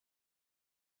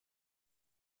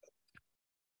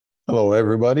Hello,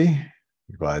 everybody.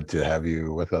 Glad to have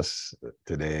you with us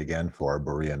today again for our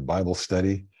Berean Bible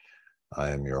study. I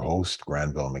am your host,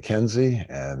 Granville Mackenzie,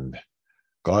 and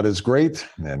God is great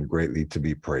and greatly to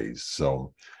be praised.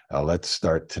 So let's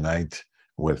start tonight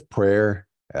with prayer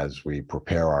as we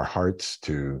prepare our hearts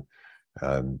to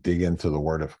dig into the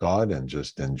Word of God and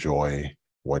just enjoy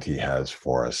what He has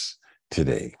for us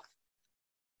today.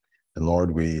 And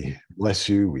Lord, we bless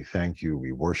you, we thank you,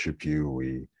 we worship you,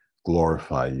 we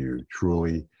glorify you.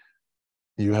 Truly,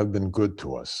 you have been good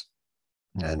to us,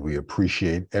 and we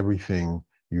appreciate everything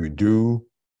you do,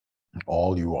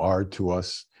 all you are to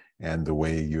us, and the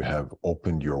way you have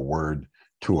opened your word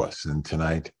to us. And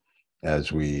tonight,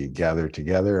 as we gather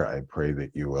together, I pray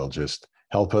that you will just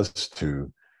help us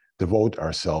to devote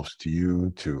ourselves to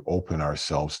you, to open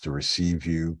ourselves to receive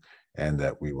you, and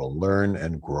that we will learn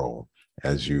and grow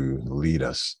as you lead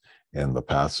us in the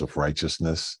paths of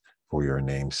righteousness for your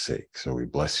name's sake. So we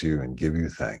bless you and give you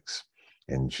thanks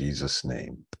in Jesus'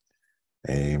 name.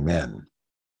 Amen.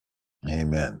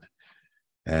 Amen.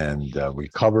 And we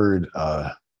covered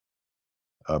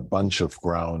a bunch of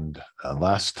ground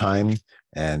last time,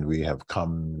 and we have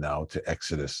come now to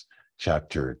Exodus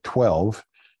chapter 12.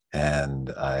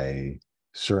 And I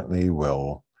certainly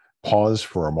will pause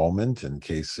for a moment in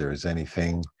case there's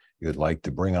anything you'd like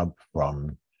to bring up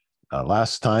from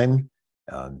last time,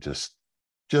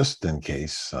 just in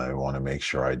case. I want to make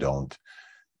sure I don't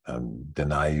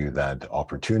deny you that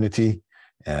opportunity.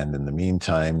 And in the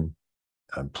meantime,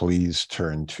 please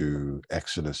turn to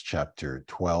Exodus chapter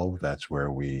 12. That's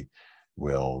where we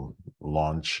will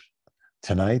launch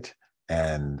tonight.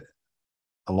 And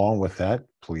along with that,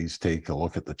 please take a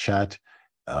look at the chat.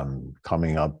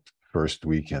 Coming up first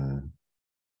week in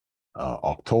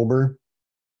October,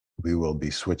 we will be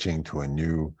switching to a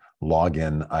new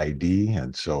login ID.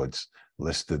 And so it's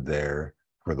listed there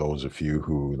for those of you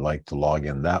who like to log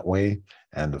in that way.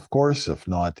 And of course, if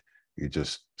not, you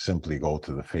just simply go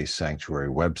to the Faith Sanctuary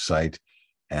website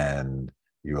and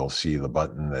you will see the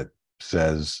button that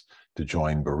says to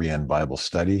join Berean Bible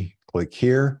Study. Click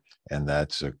here, and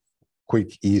that's a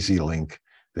quick, easy link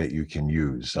that you can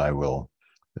use. I will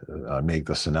make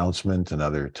this announcement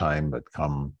another time, but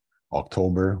come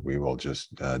October, we will just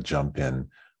jump in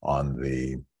on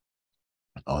the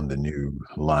new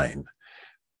line.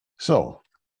 So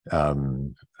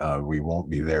we won't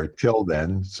be there till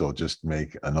then, so just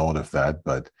make a note of that.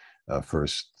 But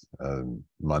first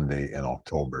Monday in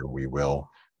October, we will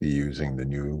be using the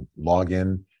new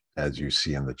login, as you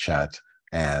see in the chat.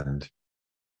 And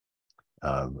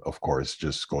of course,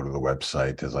 just go to the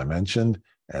website, as I mentioned,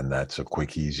 and that's a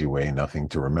quick, easy way. Nothing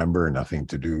to remember, nothing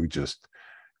to do. Just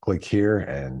click here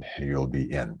and you'll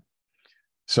be in.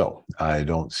 So I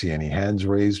don't see any hands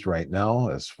raised right now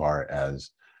as far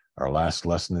as our last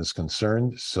lesson is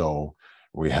concerned. So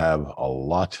we have a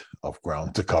lot of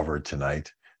ground to cover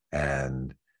tonight.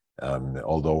 And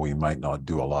although we might not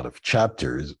do a lot of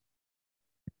chapters,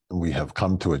 we have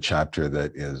come to a chapter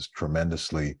that is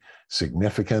tremendously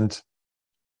significant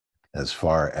as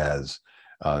far as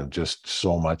just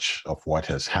so much of what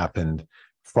has happened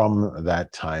from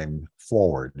that time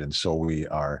forward. And so we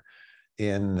are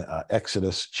in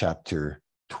Exodus chapter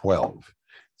 12.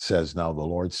 It says, "Now the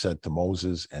Lord said to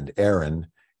Moses and Aaron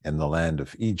in the land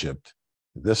of Egypt,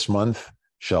 this month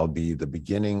shall be the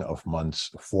beginning of months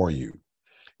for you.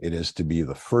 It is to be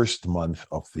the first month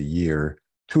of the year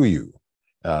to you."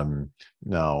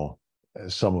 Now,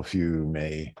 some of you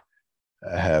may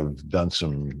have done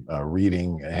some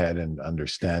reading ahead and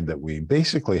understand that we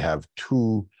basically have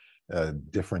two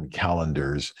different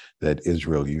calendars that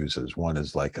Israel uses. One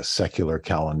is like a secular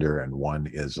calendar and one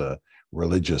is a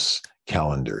religious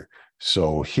calendar.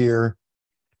 So here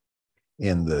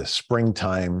in the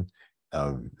springtime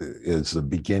is the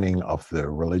beginning of the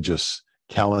religious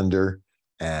calendar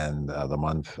and the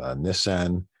month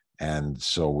Nisan. And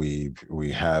so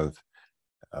we have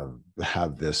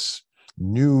this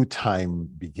new time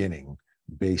beginning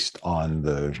based on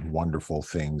the wonderful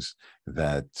things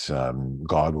that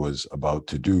God was about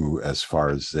to do as far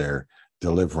as their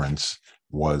deliverance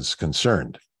was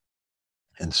concerned.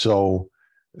 And so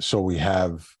we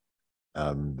have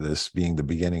this being the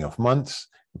beginning of months.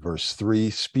 Verse 3,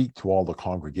 "Speak to all the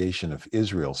congregation of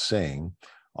Israel, saying,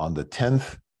 on the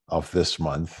 10th of this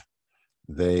month,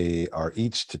 they are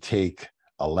each to take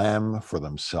a lamb for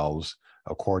themselves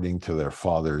according to their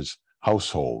fathers'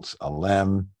 households, a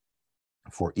lamb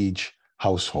for each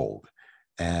household."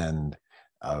 And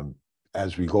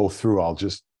as we go through, I'll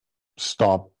just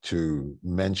stop to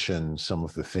mention some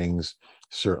of the things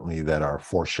certainly that are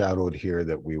foreshadowed here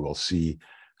that we will see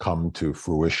come to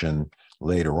fruition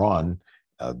later on.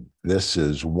 This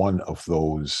is one of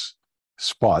those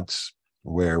spots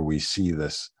where we see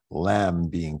this lamb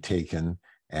being taken.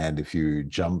 And if you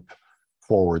jump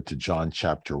forward to John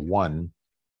chapter 1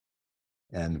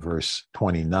 and verse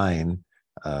 29,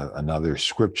 another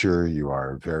scripture you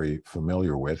are very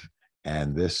familiar with,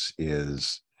 and this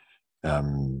is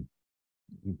and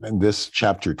this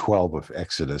chapter 12 of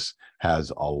Exodus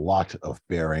has a lot of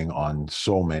bearing on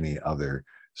so many other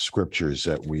scriptures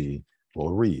that we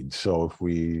will read. So if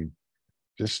we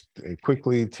just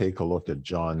quickly take a look at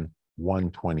John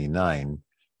 1:29,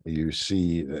 you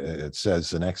see it says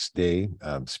the next day,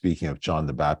 speaking of John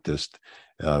the Baptist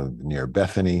near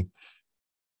Bethany,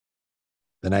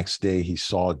 the next day he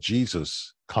saw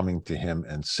Jesus coming to him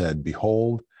and said,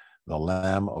 "Behold, the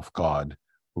Lamb of God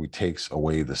who takes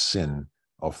away the sin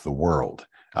of the world."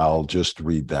 I'll just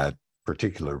read that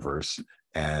particular verse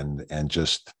and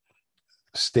just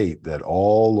state that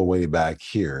all the way back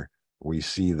here, we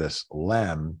see this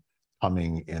lamb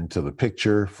coming into the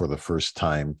picture for the first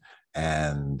time.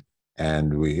 And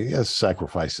yes,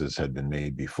 sacrifices had been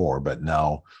made before, but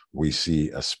now we see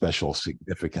a special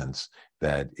significance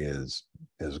that is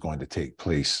going to take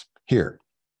place here.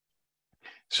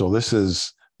 So this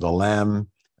is the lamb,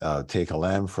 take a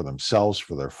lamb for themselves,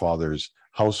 for their father's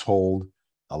household,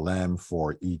 a lamb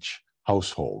for each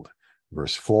household.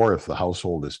 Verse 4, if the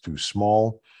household is too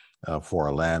small for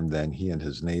a lamb, then he and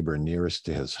his neighbor nearest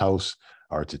to his house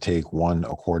are to take one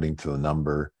according to the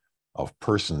number of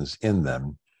persons in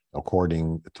them.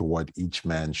 According to what each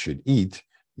man should eat,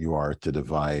 you are to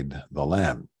divide the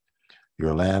lamb.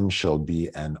 Your lamb shall be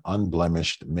an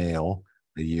unblemished male,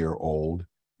 a year old.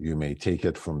 You may take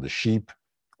it from the sheep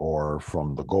or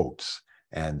from the goats.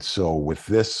 And so with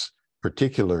this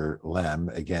particular lamb,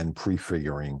 again,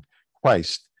 prefiguring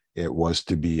Christ, it was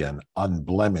to be an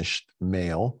unblemished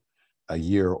male, a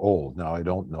year old. Now, I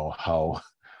don't know how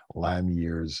lamb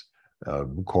years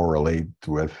correlate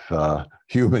with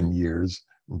human years,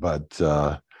 but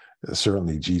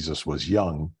certainly Jesus was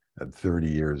young at 30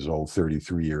 years old,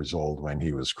 33 years old when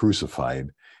he was crucified.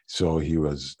 So he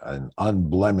was an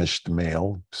unblemished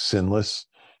male, sinless,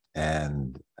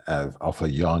 and of a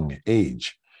young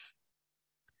age.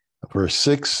 Verse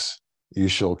 6, you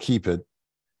shall keep it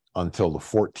until the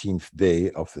 14th day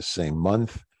of the same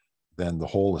month. Then the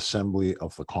whole assembly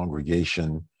of the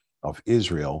congregation of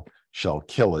Israel shall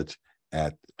kill it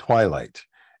at twilight.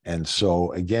 And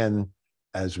so again,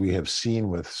 as we have seen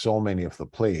with so many of the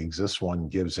plagues, this one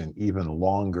gives an even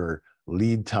longer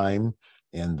lead time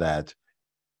in that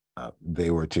they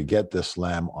were to get this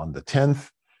lamb on the 10th.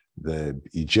 The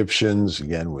Egyptians,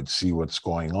 again, would see what's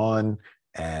going on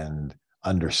and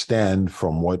understand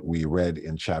from what we read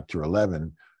in chapter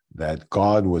 11 that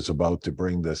God was about to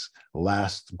bring this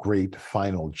last great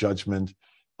final judgment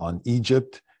on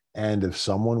Egypt. And if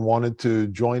someone wanted to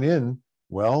join in,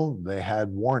 well, they had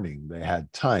warning, they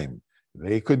had time.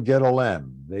 They could get a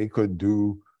lamb. They could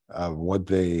do what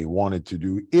they wanted to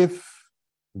do if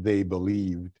they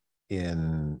believed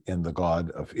in the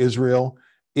God of Israel,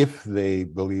 if they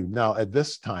believed. Now, at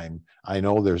this time, I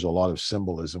know there's a lot of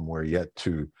symbolism we're yet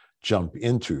to jump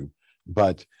into,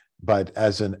 but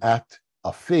as an act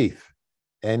of faith,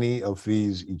 any of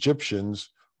these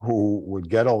Egyptians who would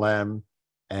get a lamb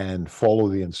and follow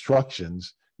the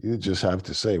instructions, you just have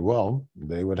to say, well,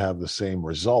 they would have the same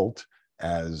result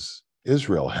as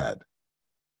Israel had.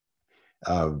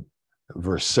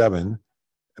 Verse 7,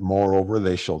 moreover,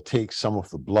 they shall take some of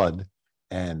the blood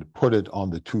and put it on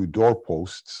the two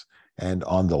doorposts and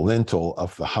on the lintel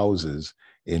of the houses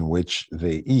in which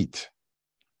they eat.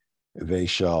 They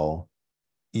shall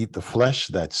eat the flesh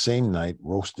that same night,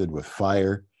 roasted with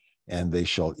fire, and they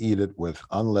shall eat it with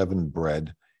unleavened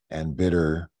bread and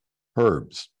bitter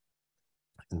herbs.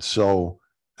 And so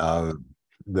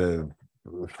the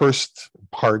first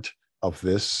part of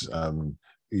this,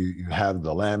 you have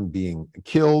the lamb being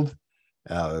killed,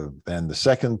 and the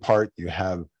second part, you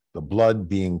have the blood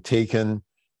being taken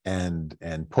and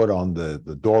put on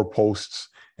the doorposts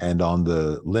and on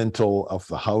the lintel of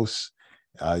the house.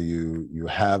 You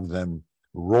have them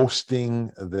roasting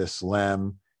this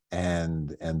lamb,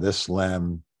 and this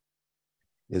lamb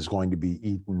is going to be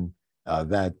eaten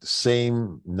that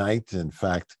same night. In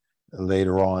fact,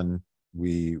 later on,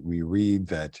 we read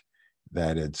that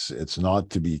it's not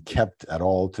to be kept at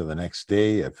all to the next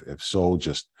day. If so,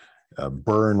 just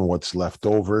burn what's left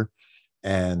over,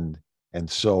 and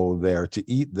so they're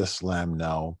to eat this lamb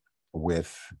now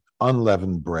with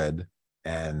unleavened bread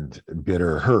and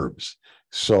bitter herbs.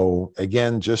 So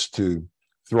again, just to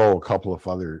throw a couple of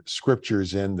other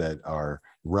scriptures in that are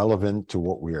relevant to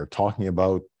what we are talking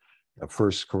about.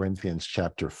 1 Corinthians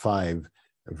chapter 5,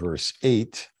 verse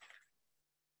 8.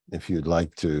 If you'd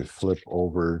like to flip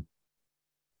over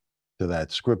to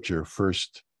that scripture, 1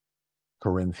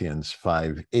 Corinthians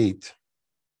 5:8.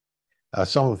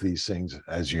 Some of these things,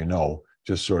 as you know,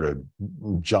 just sort of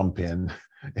jump in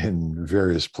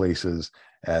various places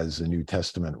as the New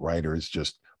Testament writers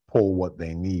just pull what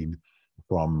they need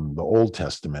from the Old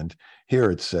Testament.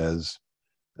 Here it says,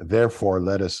 therefore,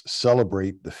 let us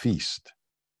celebrate the feast,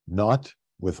 not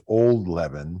with old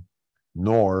leaven,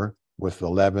 nor with the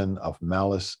leaven of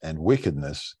malice and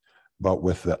wickedness, but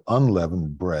with the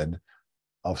unleavened bread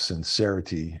of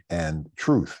sincerity and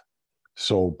truth.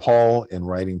 So Paul, in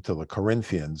writing to the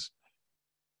Corinthians,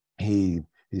 he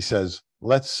says,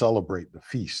 let's celebrate the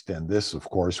feast. And this, of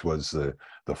course, was the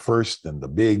first and the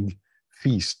big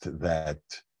feast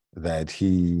that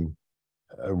he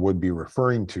would be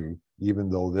referring to, even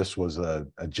though this was a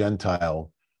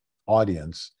Gentile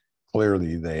audience.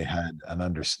 Clearly, they had an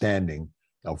understanding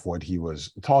of what he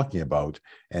was talking about.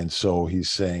 And so he's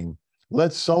saying,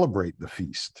 let's celebrate the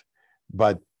feast,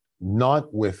 but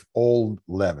not with old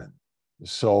leaven.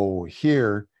 So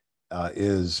here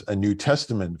is a New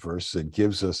Testament verse that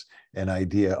gives us an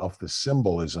idea of the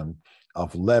symbolism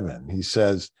of leaven. He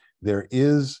says, there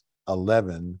is a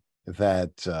leaven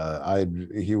that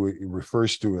he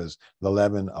refers to as the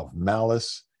leaven of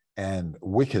malice and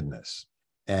wickedness.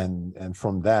 And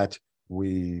from that,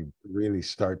 we really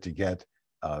start to get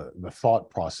the thought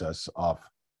process of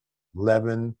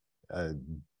leaven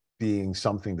being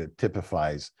something that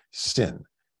typifies sin.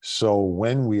 So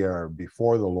when we are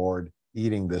before the Lord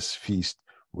eating this feast,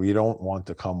 we don't want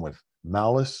to come with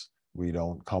malice. We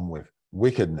don't come with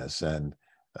wickedness. And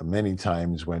many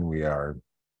times when we are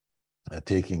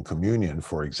taking communion,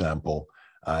 for example,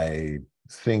 I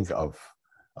think of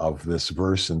this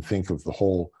verse and think of the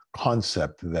whole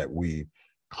concept that we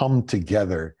come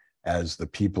together as the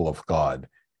people of God,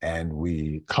 and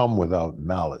we come without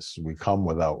malice, we come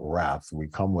without wrath, we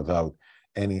come without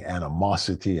any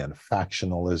animosity and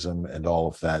factionalism and all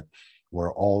of that.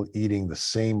 We're all eating the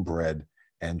same bread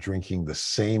and drinking the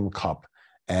same cup,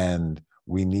 and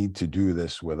we need to do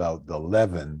this without the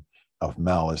leaven of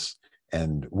malice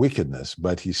and wickedness.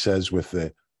 But he says, with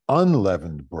the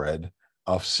unleavened bread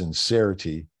of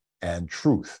sincerity and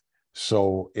truth.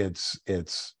 So it's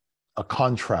a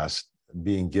contrast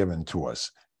being given to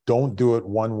us. Don't do it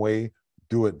one way,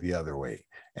 do it the other way.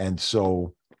 And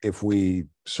so if we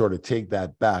sort of take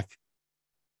that back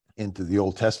into the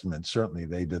Old Testament, certainly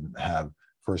they didn't have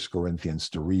 1 Corinthians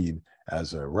to read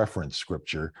as a reference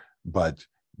scripture, but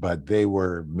they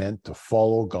were meant to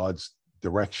follow God's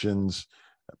directions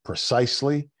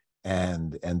precisely,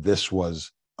 and this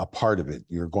was a part of it.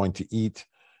 You're going to eat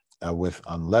with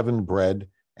unleavened bread,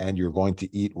 and you're going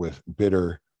to eat with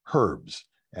bitter herbs.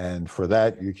 And for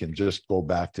that, you can just go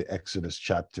back to Exodus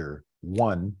chapter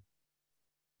 1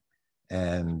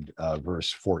 and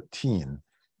verse 14.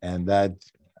 And that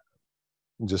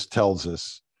just tells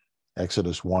us,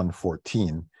 Exodus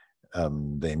 1:14,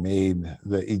 they made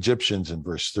the Egyptians, in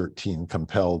verse 13,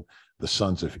 compelled the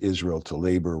sons of Israel to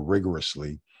labor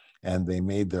rigorously, and they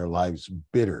made their lives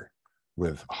bitter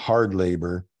with hard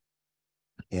labor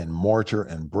in mortar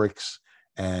and bricks,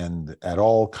 and at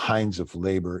all kinds of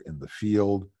labor in the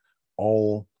field,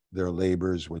 all their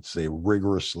labors which they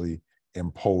rigorously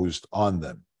imposed on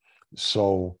them.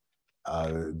 So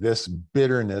this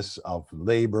bitterness of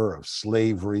labor, of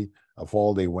slavery, of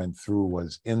all they went through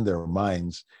was in their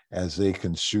minds as they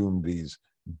consumed these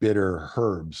bitter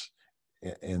herbs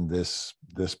in this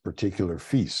particular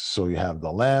feast. So you have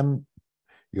the lamb,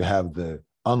 you have the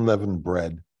unleavened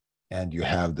bread, and you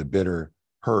have the bitter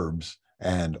herbs,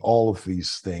 and all of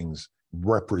these things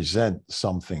represent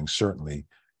something certainly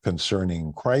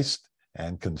concerning Christ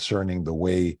and concerning the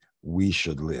way we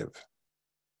should live.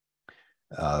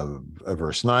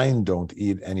 Verse 9, don't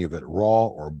eat any of it raw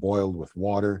or boiled with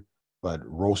water, but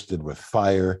roasted with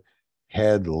fire,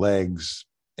 head, legs,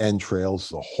 entrails,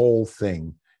 the whole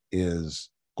thing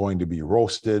is going to be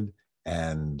roasted,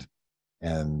 and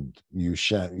you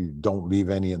don't leave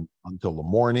any until the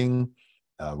morning.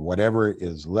 Whatever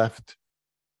is left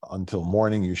until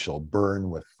morning, you shall burn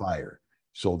with fire.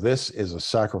 So this is a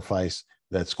sacrifice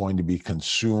that's going to be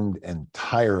consumed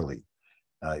entirely,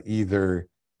 either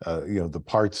the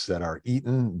parts that are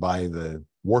eaten by the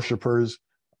worshipers,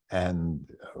 and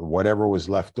whatever was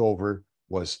left over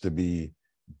was to be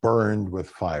burned with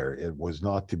fire. It was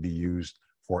not to be used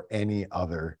for any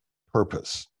other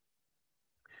purpose.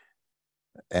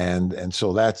 And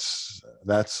so that's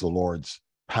the Lord's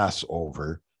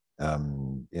Passover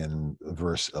in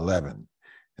verse 11.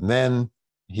 And then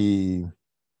he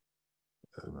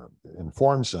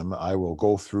informs them, I will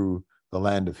go through the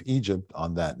land of Egypt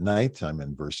on that night, I'm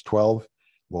in verse 12,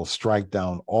 will strike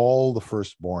down all the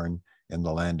firstborn in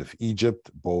the land of Egypt,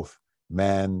 both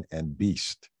man and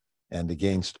beast. And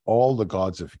against all the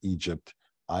gods of Egypt,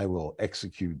 I will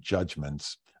execute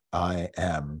judgments. I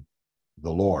am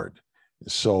the Lord.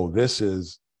 So this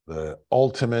is the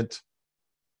ultimate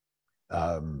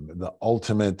of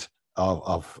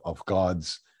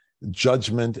God's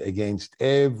judgment against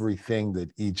everything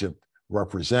that Egypt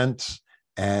represents.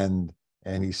 And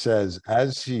he says,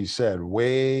 as he said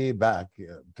way back,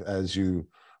 as you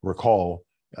recall,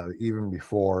 even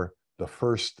before the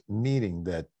first meeting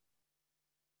that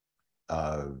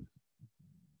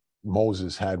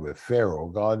Moses had with Pharaoh,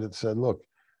 God had said, look,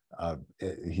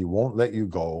 he won't let you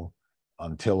go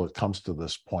until it comes to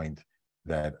this point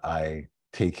that I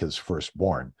take his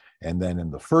firstborn. And then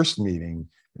in the first meeting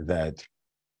that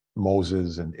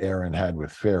Moses and Aaron had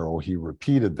with Pharaoh, he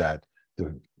repeated that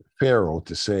to Pharaoh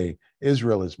to say,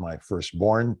 Israel is my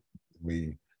firstborn.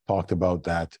 We talked about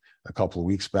that a couple of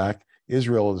weeks back.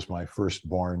 Israel is my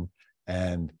firstborn.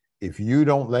 And if you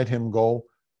don't let him go,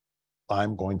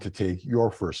 I'm going to take your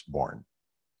firstborn.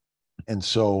 And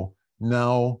so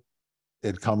now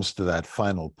it comes to that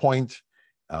final point.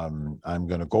 I'm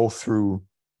going to go through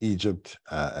Egypt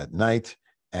at night,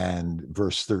 and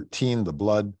verse 13, the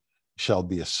blood shall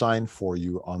be a sign for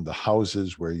you on the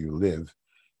houses where you live.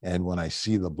 And when I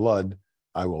see the blood,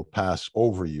 I will pass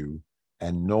over you,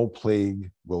 and no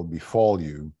plague will befall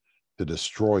you to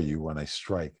destroy you when I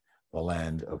strike the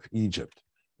land of Egypt.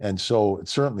 And so it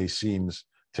certainly seems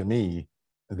to me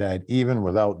that even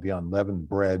without the unleavened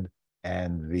bread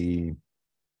and the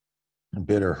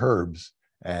bitter herbs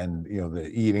and the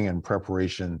eating and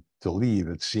preparation to leave,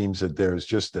 it seems that there's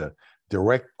just a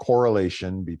direct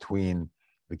correlation between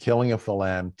the killing of the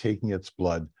lamb, taking its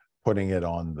blood, putting it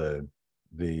on the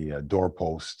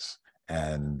doorposts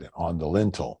and on the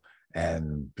lintel.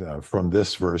 And from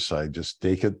this verse, I just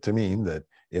take it to mean that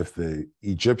if the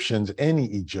Egyptians, any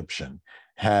Egyptian,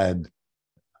 had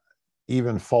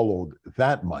even followed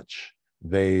that much,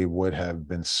 they would have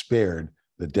been spared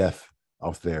the death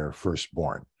of their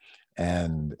firstborn.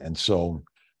 And so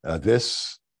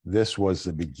this was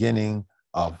the beginning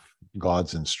of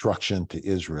God's instruction to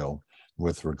Israel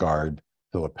with regard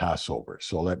to the Passover.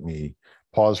 So let me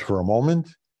pause for a moment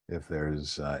if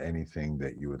there's anything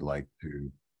that you would like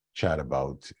to chat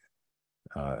about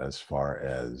as far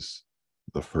as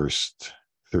the first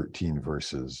 13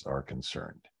 verses are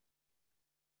concerned.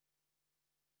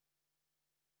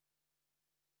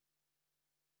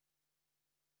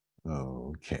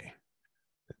 Okay.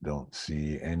 Don't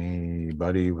see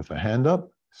anybody with a hand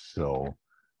up, so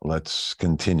let's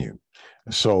continue.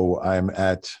 So I'm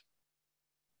at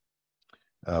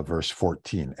verse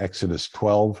 14, Exodus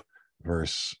 12,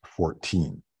 verse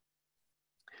 14.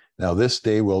 Now this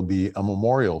day will be a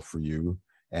memorial for you,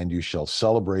 and you shall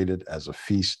celebrate it as a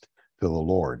feast to the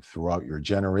Lord. Throughout your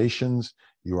generations,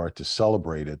 you are to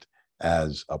celebrate it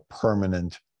as a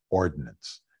permanent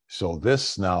ordinance. So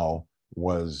this now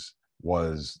was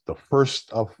the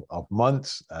first of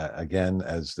months, again,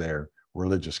 as their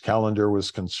religious calendar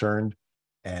was concerned,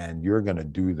 and you're going to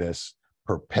do this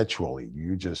perpetually.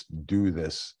 You just do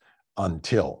this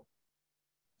until.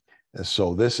 And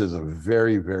so this is a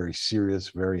very, very serious,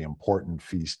 very important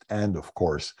feast. And of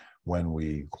course, when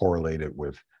we correlate it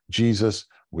with Jesus,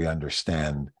 we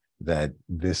understand that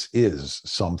this is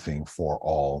something for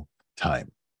all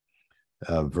time.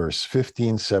 Verse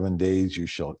 15, 7 days you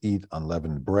shall eat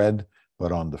unleavened bread,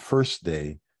 but on the first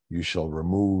day you shall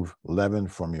remove leaven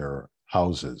from your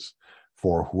houses.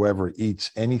 For whoever eats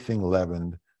anything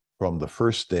leavened from the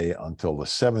first day until the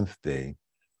seventh day,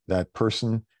 that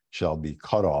person shall be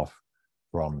cut off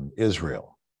from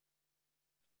Israel.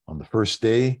 On the first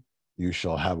day you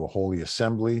shall have a holy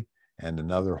assembly, and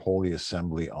another holy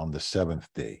assembly on the seventh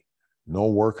day. No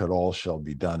work at all shall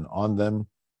be done on them,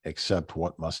 except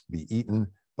what must be eaten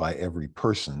by every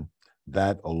person,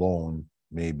 that alone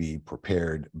may be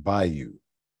prepared by you.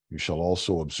 You shall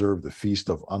also observe the feast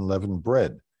of unleavened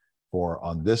bread, for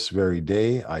on this very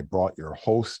day I brought your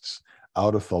hosts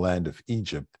out of the land of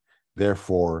Egypt.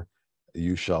 Therefore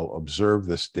you shall observe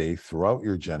this day throughout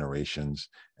your generations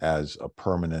as a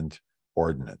permanent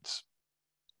ordinance.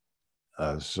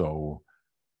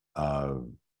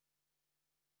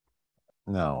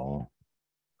 Now,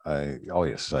 I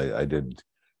did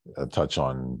touch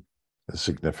on the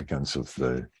significance of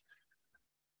the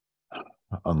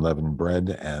unleavened bread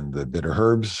and the bitter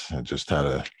herbs. I just had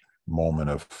a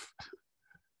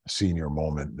senior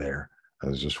moment there. I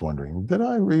was just wondering, did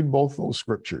I read both those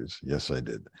scriptures? Yes, I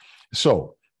did.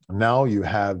 So now you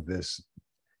have this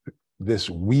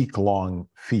week-long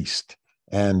feast,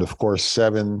 And of course,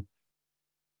 7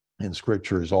 in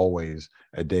Scripture is always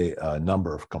a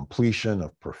number of completion,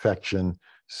 of perfection.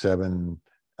 7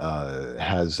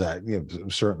 has that,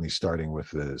 certainly starting with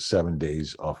the 7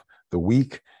 days of the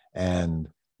week. And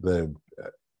the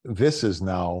this is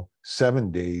now 7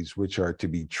 days which are to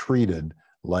be treated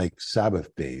like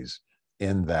Sabbath days,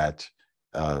 in that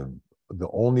the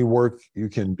only work you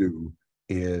can do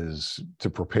is to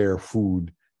prepare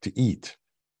food to eat.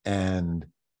 And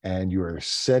you're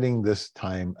setting this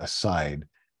time aside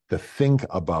to think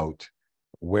about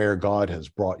where God has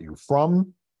brought you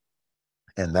from.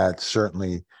 And that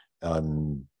certainly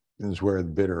is where the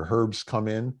bitter herbs come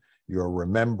in. You're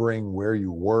remembering where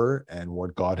you were and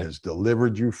what God has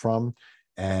delivered you from.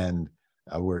 And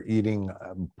we're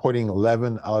putting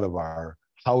leaven out of our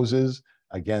houses,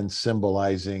 again,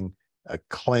 symbolizing a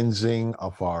cleansing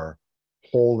of our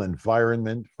whole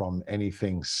environment from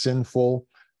anything sinful,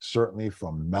 certainly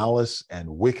from malice and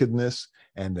wickedness,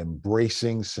 and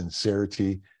embracing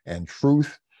sincerity and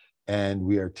truth. And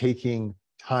we are taking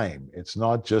time. It's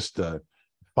not just a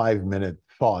 5-minute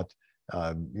thought.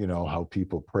 How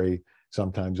people pray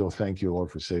sometimes, oh, thank you,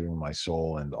 Lord, for saving my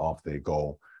soul, and off they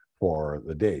go for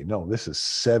the day. No, this is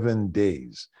 7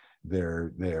 days.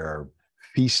 They're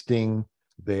feasting,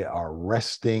 they are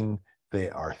resting, they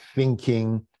are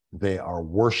thinking, they are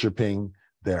worshiping,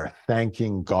 they're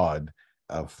thanking God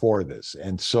for this.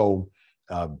 And so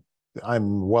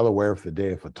I'm well aware of the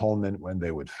Day of Atonement, when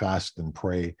they would fast and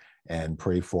pray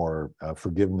for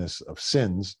forgiveness of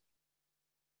sins.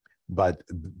 But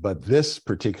this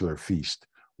particular feast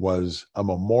was a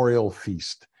memorial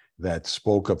feast that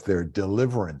spoke of their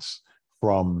deliverance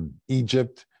from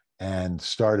Egypt and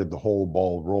started the whole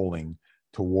ball rolling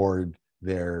toward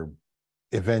their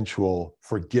eventual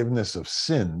forgiveness of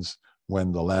sins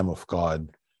when the Lamb of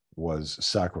God was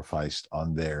sacrificed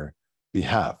on their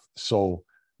behalf. So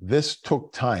this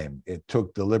took time. It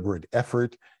took deliberate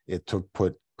effort. It took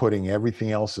putting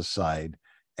everything else aside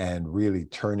and really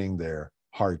turning their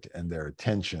heart and their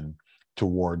attention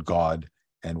toward God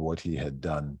and what he had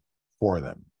done for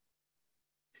them.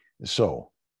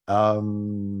 So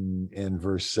in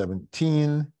verse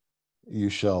 17, you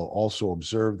shall also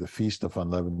observe the Feast of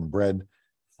Unleavened Bread,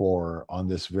 for on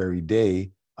this very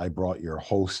day I brought your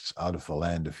hosts out of the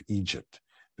land of Egypt.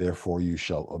 Therefore you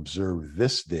shall observe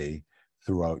this day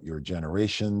throughout your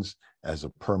generations as a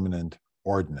permanent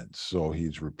ordinance. So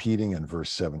he's repeating in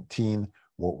verse 17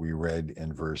 what we read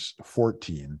in verse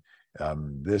 14.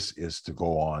 This is to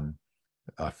go on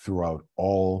throughout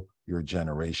all your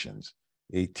generations.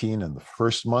 18, in the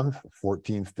first month,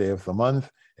 14th day of the month,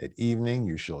 at evening,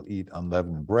 you shall eat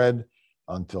unleavened bread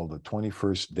until the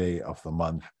 21st day of the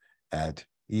month at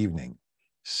evening.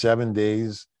 7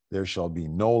 days, there shall be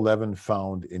no leaven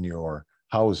found in your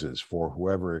houses, for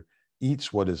whoever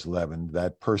eats what is leavened,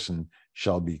 that person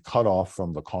shall be cut off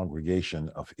from the congregation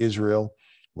of Israel,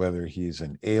 whether he is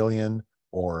an alien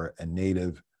or a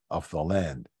native of the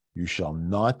land. You shall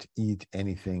not eat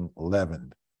anything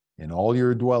leavened. In all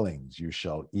your dwellings you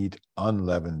shall eat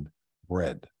unleavened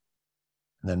bread.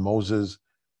 And then Moses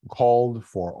called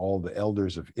for all the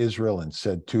elders of Israel and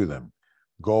said to them,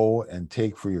 go and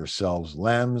take for yourselves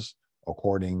lambs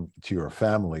according to your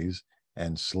families,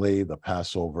 and slay the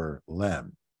Passover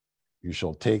lamb. You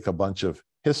shall take a bunch of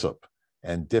hyssop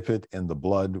and dip it in the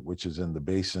blood which is in the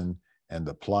basin, and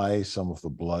apply some of the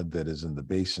blood that is in the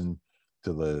basin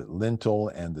to the lintel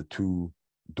and the 2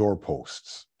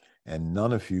 doorposts. And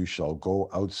none of you shall go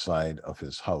outside of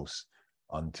his house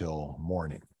until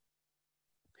morning.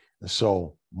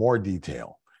 So more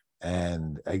detail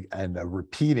and a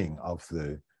repeating of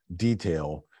the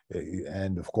detail.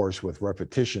 And of course, with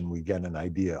repetition, we get an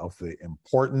idea of the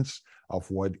importance of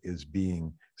what is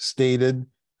being stated.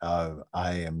 I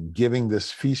am giving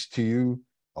this feast to you.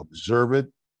 Observe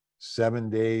it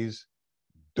 7 days.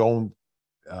 Don't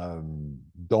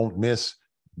miss.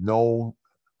 No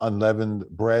unleavened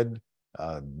bread,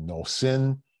 no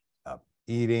sin,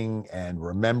 eating and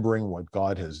remembering what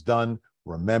God has done,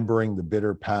 remembering the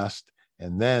bitter past,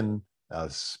 and then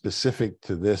specific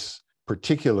to this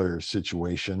particular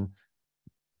situation,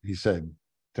 he said,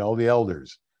 tell the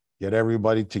elders, get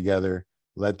everybody together,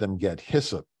 let them get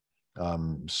hyssop.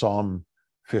 Psalm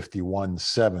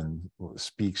 51:7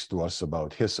 speaks to us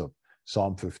about hyssop.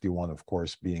 Psalm 51, of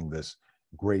course, being this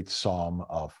great psalm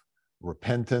of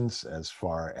repentance as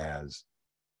far as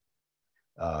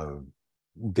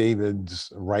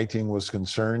David's writing was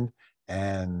concerned,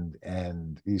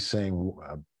 and he's saying,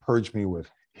 purge me with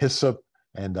hyssop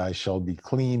and I shall be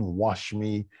clean, wash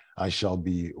me, I shall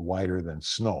be whiter than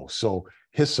snow. So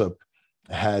hyssop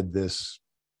had this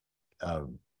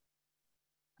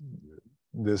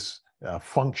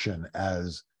function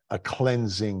as a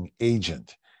cleansing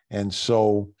agent. And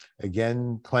so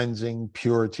again, cleansing,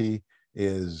 purity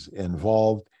is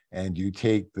involved, and you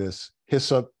take this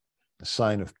hyssop, a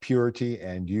sign of purity,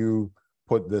 and you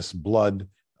put this blood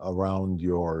around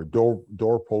your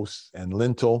doorposts and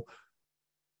lintel,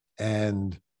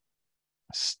 and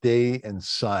stay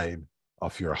inside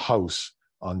of your house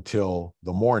until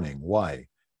the morning. Why?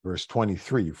 Verse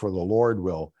 23, for the Lord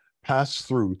will pass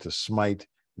through to smite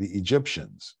the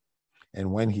Egyptians.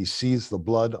 And when he sees the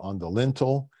blood on the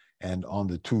lintel and on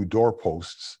the two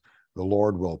doorposts, the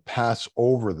Lord will pass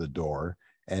over the door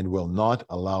and will not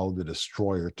allow the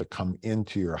destroyer to come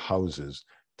into your houses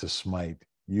to smite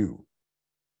you.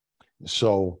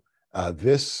 So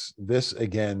this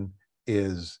again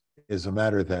is a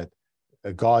matter that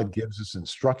God gives us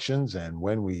instructions, and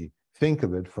when we think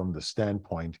of it from the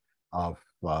standpoint of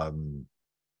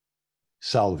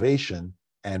salvation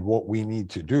and what we need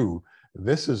to do,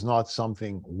 this is not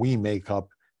something we make up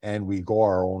and we go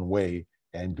our own way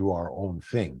and do our own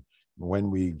thing. When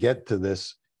we get to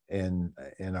this in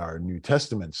our New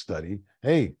Testament study,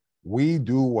 hey, we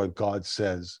do what God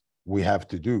says we have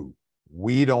to do.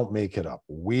 We don't make it up.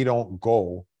 We don't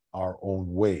go our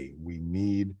own way. We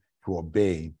need to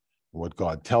obey what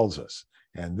God tells us.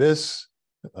 And this,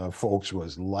 folks,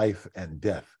 was life and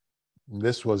death.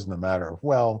 This wasn't a matter of,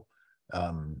 well,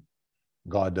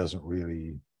 God doesn't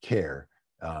really care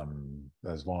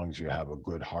as long as you have a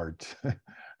good heart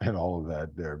and all of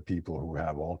that. There are people who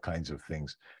have all kinds of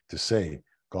things to say.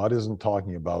 God isn't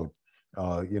talking about,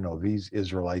 these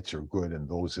Israelites are good and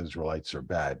those Israelites are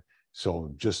bad.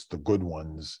 So just the good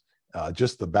ones,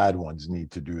 just the bad ones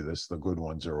need to do this. The good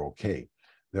ones are okay.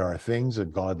 There are things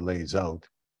that God lays out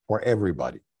for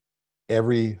everybody.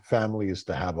 Every family is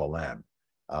to have a lamb.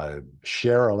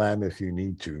 Share a lamb if you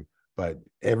need to, but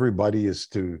everybody is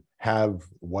to have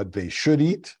what they should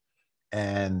eat,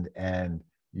 and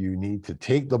you need to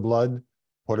take the blood,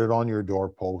 put it on your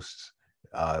doorposts,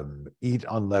 eat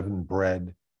unleavened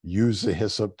bread, use the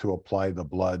hyssop to apply the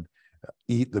blood,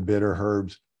 eat the bitter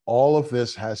herbs. All of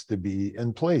this has to be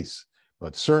in place.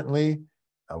 But certainly,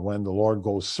 when the Lord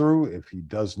goes through, if he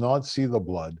does not see the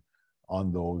blood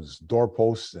on those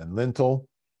doorposts and lintel,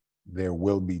 there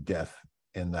will be death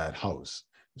in that house.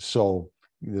 So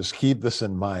just keep this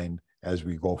in mind as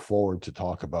we go forward to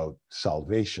talk about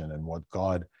salvation and what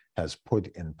God has put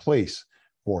in place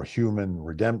for human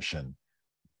redemption.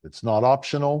 It's not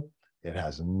optional. It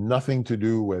has nothing to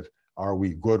do with are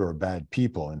we good or bad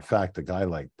people. In fact, a guy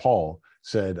like Paul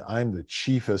said, I'm the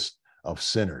chiefest of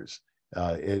sinners.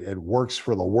 It works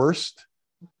for the worst,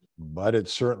 but it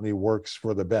certainly works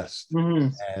for the best.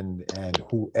 Mm-hmm. And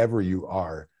whoever you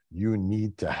are, you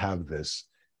need to have this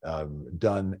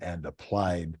done and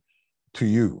applied to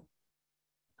you.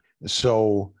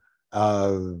 So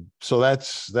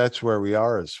that's where we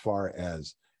are as far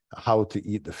as how to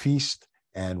eat the feast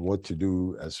and what to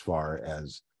do as far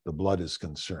as the blood is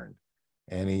concerned.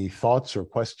 Any thoughts or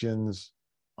questions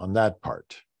on that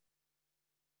part?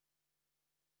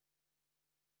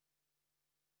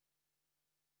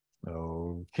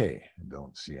 Okay, I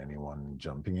don't see anyone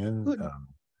jumping in.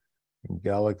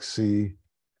 Galaxy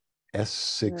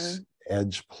S6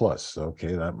 Edge Plus.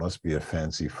 Okay, that must be a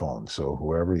fancy phone. So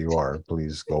whoever you are,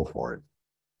 please go for it.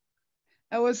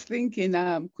 I was thinking,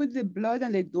 could the blood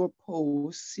on the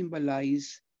doorpost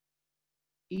symbolize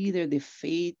either the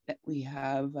faith that we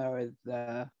have or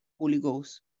the Holy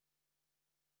Ghost?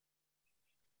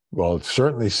 Well, it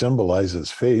certainly symbolizes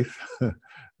faith,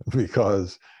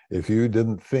 because if you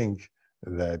didn't think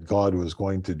that God was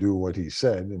going to do what he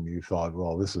said, and you thought,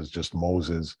 well, this is just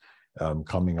Moses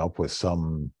coming up with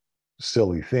some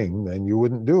silly thing, then you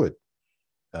wouldn't do it.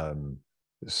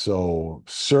 So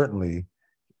certainly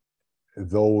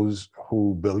those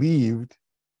who believed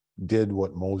did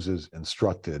what Moses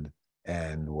instructed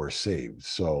and were saved.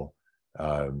 So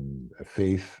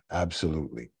faith,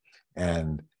 absolutely.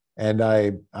 And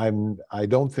I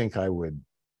don't think I would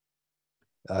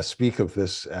speak of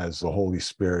this as the Holy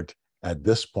Spirit at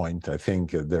this point. I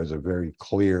think there's a very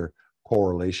clear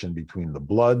correlation between the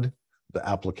blood, the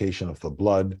application of the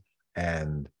blood,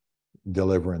 and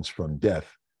deliverance from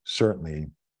death. Certainly,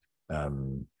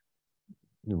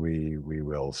 we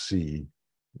will see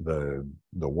the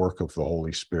work of the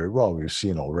Holy Spirit. Well, we've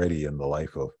seen already in the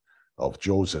life of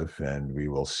Joseph, and we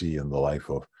will see in the life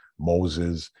of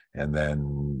Moses, and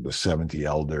then the 70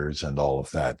 elders and all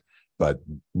of that. But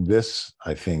this,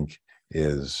 I think,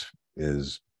 is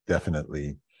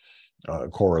definitely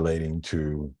correlating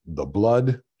to the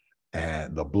blood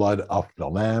and the blood of the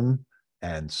Lamb.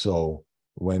 And so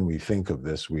when we think of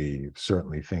this, we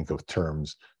certainly think of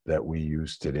terms that we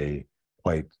use today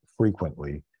quite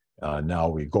frequently. Now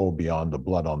we go beyond the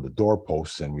blood on the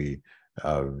doorposts, and we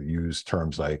use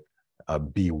terms like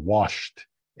be washed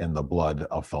in the blood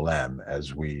of the Lamb,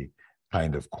 as we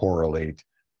kind of correlate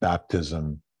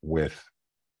baptism with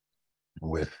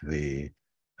the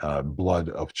blood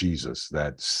of Jesus,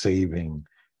 that saving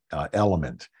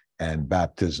element, and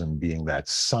baptism being that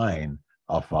sign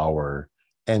of our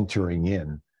entering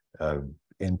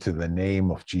into the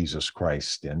name of Jesus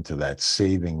Christ, into that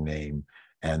saving name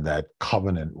and that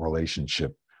covenant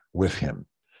relationship with him.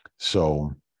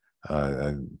 So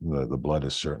the blood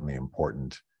is certainly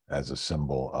important as a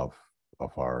symbol of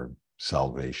our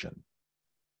salvation.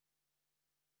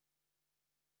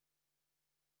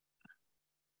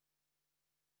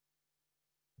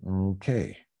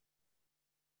 Okay,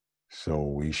 so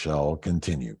we shall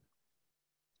continue.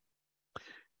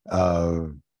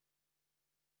 Of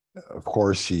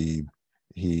course, he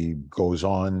goes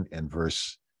on in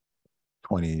verse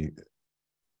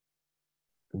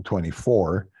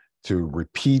 24 to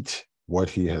repeat what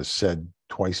he has said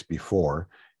twice before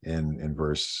in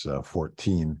verse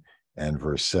 14 and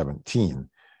verse 17.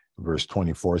 Verse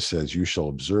 24 says, "You shall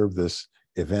observe this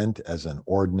event as an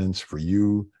ordinance for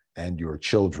you and your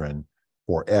children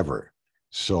forever."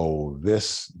 So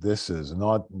this is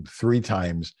not three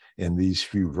times in these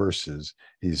few verses.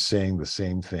 He's saying the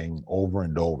same thing over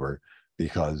and over,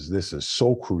 because this is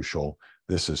so crucial.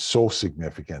 This is so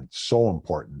significant, so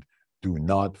important. Do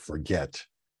not forget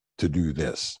to do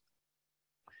this.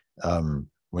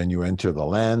 When you enter the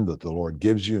land that the Lord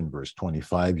gives you, in verse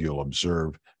 25, you'll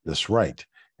observe this rite.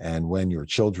 And when your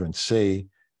children say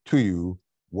to you,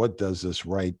 "What does this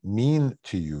rite mean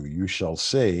to you?" you shall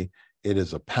say, "It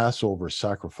is a Passover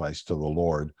sacrifice to the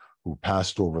Lord, who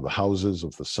passed over the houses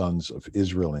of the sons of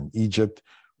Israel in Egypt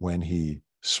when he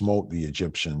smote the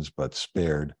Egyptians, but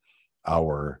spared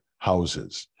our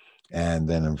houses." And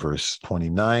then in verse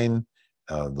 29,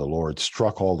 the Lord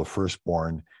struck all the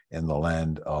firstborn in the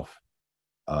land of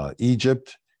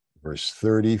Egypt. Verse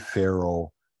 30,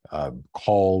 Pharaoh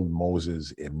called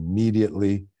Moses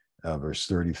immediately, verse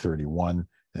 30, 31,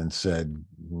 and said,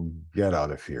 "Get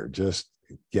out of here. Just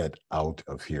get out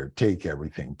of here. Take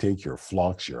everything. Take your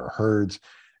flocks, your herds."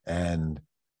 And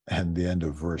the end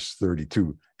of verse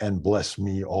 32, "And bless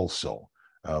me also,"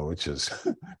 which is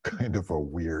kind of a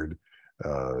weird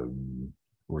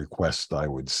request, I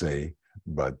would say.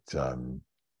 But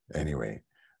anyway,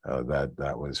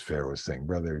 that was Pharaoh's thing.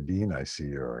 Brother Dean, I see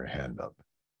your hand up.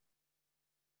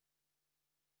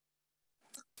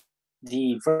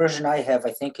 The version I have,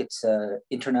 I think it's an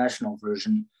international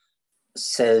version,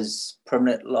 says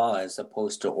permanent law as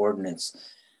opposed to ordinance.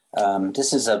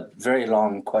 This is a very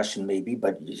long question maybe,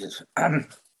 but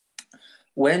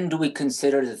when do we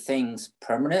consider the things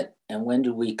permanent, and when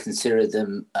do we consider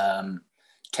them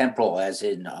temporal, as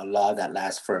in a law that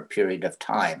lasts for a period of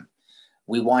time?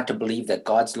 We want to believe that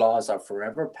God's laws are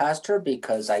forever, Pastor,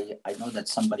 because I know that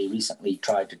somebody recently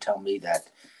tried to tell me that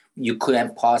you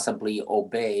couldn't possibly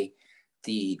obey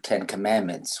the 10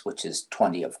 Commandments, which is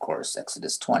 20, of course,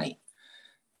 Exodus 20.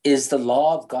 Is the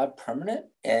law of God permanent?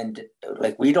 And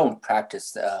like, we don't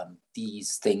practice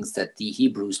these things that the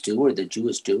Hebrews do or the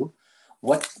Jews do.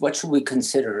 What should we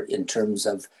consider in terms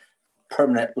of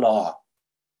permanent law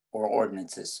or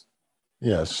ordinances?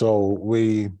 Yeah, so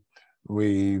we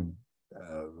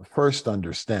first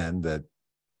understand that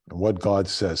what God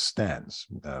says stands,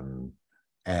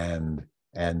 and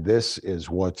this is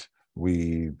what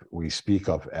we speak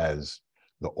of as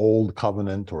the old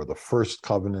covenant, or the first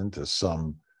covenant, as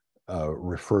some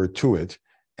refer to it,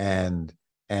 and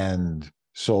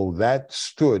so that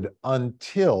stood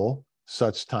until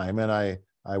such time, and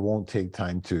I won't take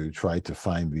time to try to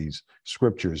find these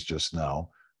scriptures just now,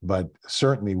 but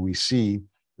certainly we see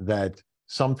that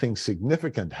something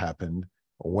significant happened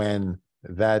when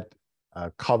that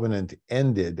covenant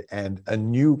ended and a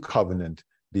new covenant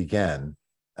began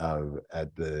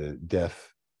at the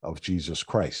death of Jesus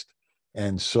Christ.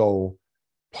 And so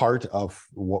part of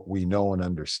what we know and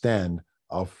understand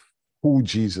of who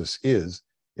Jesus is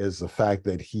the fact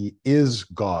that he is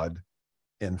God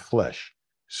in flesh.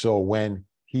 So when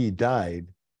he died,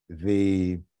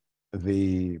 the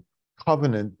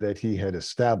covenant that he had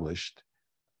established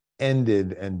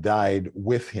ended and died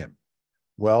with him.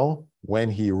 Well,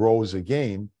 when he rose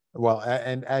again,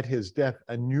 and at his death,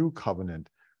 a new covenant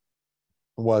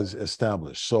was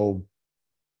established. So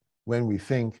when we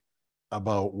think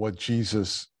about what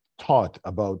Jesus taught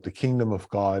about the kingdom of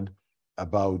God,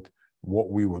 about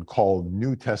what we would call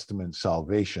New Testament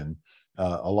salvation,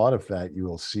 a lot of that you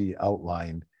will see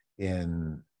outlined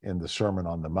in in the Sermon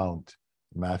on the Mount,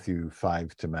 Matthew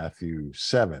 5 to Matthew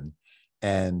 7,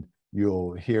 and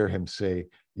you'll hear him say,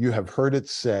 "You have heard it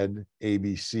said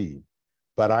ABC,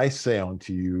 but I say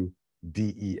unto you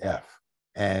DEF."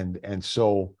 And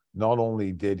so not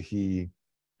only did he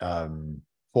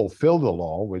fulfill the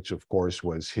law, which of course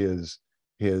was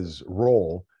his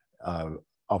role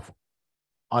of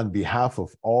on behalf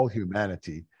of all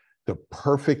humanity to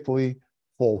perfectly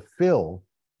fulfill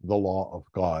the law of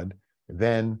God,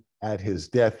 then at his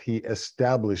death he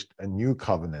established a new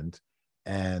covenant.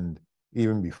 And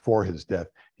even before his death,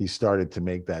 he started to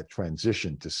make that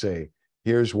transition to say,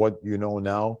 here's what you know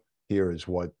now, here is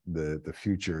what the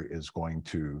future is going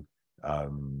to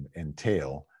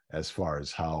entail as far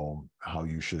as how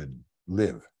you should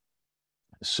live.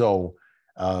 So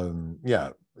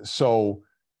so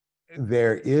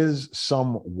there is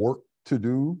some work to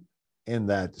do in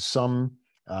that. Some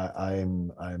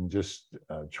I'm just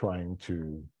trying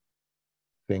to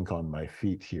think on my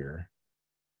feet here.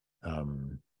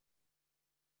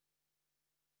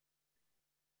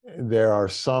 There are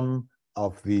some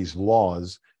of these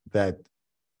laws that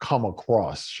come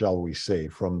across, shall we say,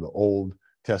 from the Old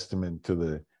Testament to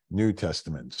the New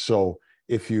Testament. So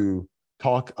if you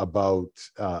talk about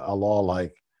a law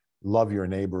like love your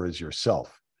neighbor as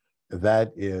yourself,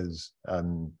 that is,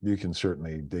 you can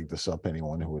certainly dig this up,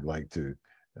 anyone who would like to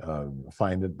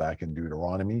find it back in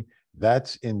Deuteronomy.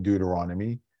 That's in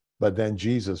Deuteronomy, but then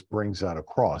Jesus brings that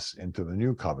across into the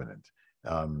new covenant.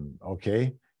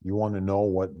 Okay, you want to know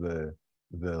what the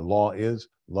law is?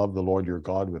 Love the Lord your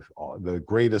God with all, the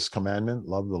greatest commandment,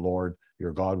 love the Lord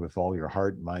your God with all your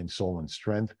heart, mind, soul, and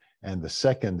strength. And the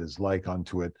second is like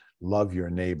unto it, love your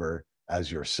neighbor as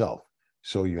yourself.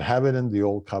 So you have it in the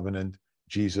old covenant.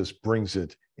 Jesus brings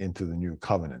it into the new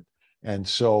covenant. And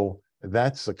so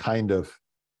that's the kind of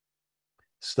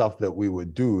stuff that we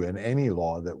would do in any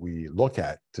law that we look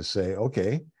at to say,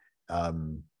 okay,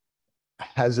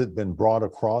 has it been brought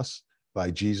across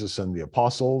by Jesus and the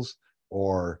apostles,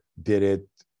 or did it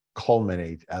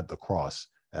culminate at the cross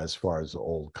as far as the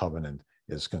old covenant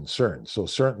is concerned? So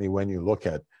certainly when you look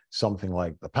at something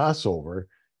like the Passover,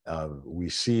 we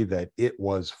see that it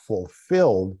was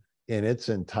fulfilled in its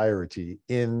entirety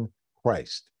in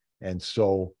Christ. And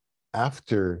so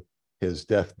after his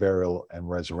death, burial, and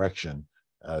resurrection,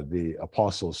 the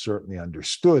apostles certainly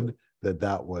understood that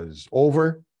that was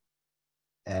over,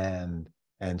 and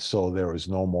so there was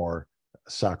no more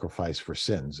sacrifice for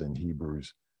sins, and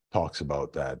Hebrews talks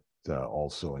about that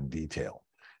also in detail.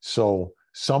 So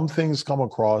some things come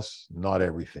across, not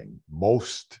everything.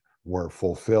 Most were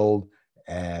fulfilled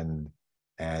and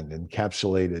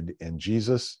encapsulated in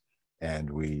Jesus, and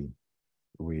we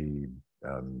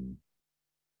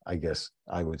I guess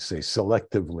I would say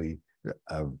selectively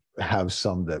have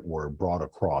some that were brought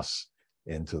across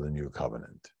into the new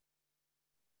covenant.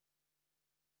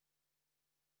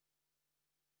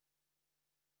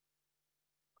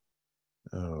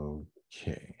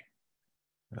 Okay.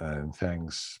 And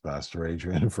thanks, Pastor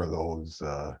Adrian, for those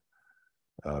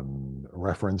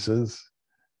references.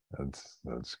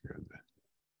 That's good.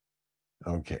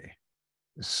 Okay.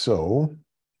 So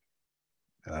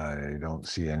I don't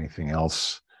see anything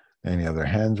else, any other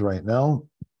hands right now.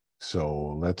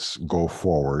 So let's go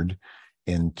forward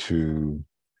into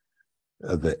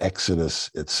the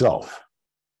Exodus itself.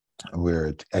 We're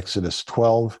at Exodus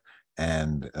 12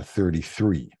 and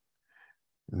 33.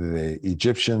 The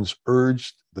Egyptians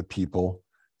urged the people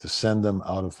to send them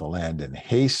out of the land in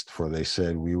haste, for they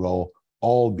said, we will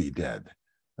all be dead.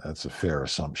 That's a fair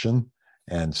assumption.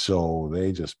 And so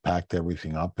they just packed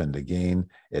everything up. And again,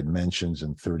 it mentions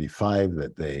in 35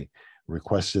 that they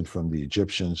requested from the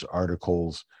Egyptians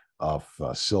articles of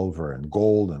silver and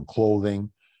gold and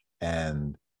clothing.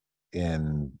 And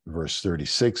in verse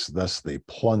 36, thus they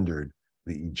plundered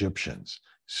the Egyptians.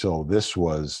 So this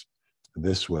was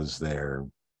their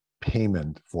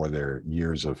payment for their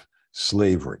years of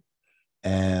slavery.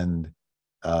 And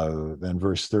then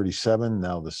verse 37,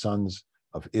 now the sons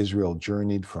of Israel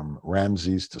journeyed from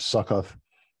Ramses to Succoth,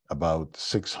 about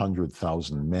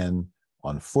 600,000 men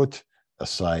on foot,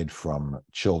 aside from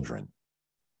children.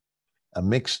 A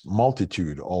mixed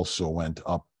multitude also went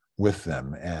up with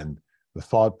them. And the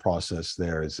thought process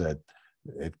there is that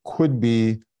it could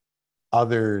be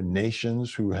other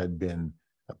nations who had been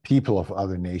people of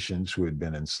other nations who had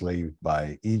been enslaved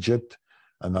by Egypt.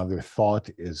 Another thought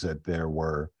is that there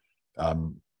were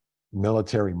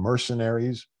military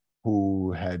mercenaries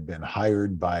who had been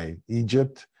hired by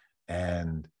Egypt,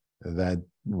 and that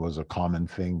was a common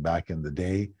thing back in the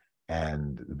day.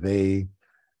 And they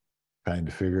kind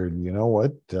of figured, you know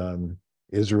what,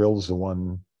 Israel's the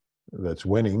one that's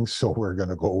winning, so we're going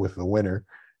to go with the winner.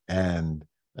 And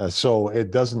so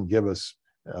it doesn't give us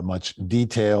much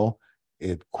detail.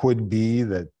 It could be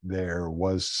that there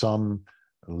was some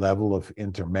level of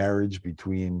intermarriage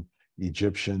between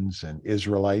Egyptians and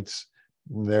Israelites.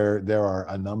 There are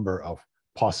a number of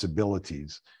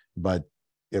possibilities, but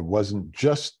it wasn't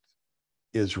just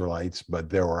Israelites, but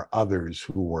there were others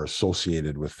who were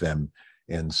associated with them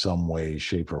in some way,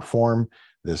 shape, or form.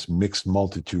 This mixed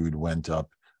multitude went up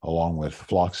along with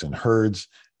flocks and herds,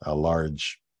 a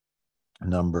large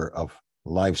number of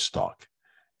livestock.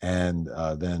 And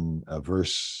then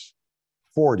verse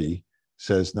 40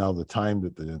 says, now the time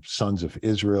that the sons of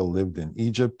Israel lived in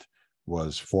Egypt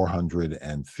was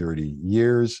 430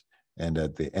 years. And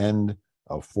at the end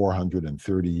of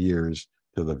 430 years,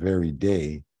 to the very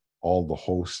day, all the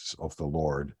hosts of the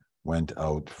Lord went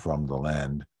out from the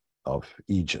land of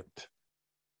Egypt.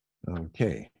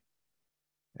 Okay.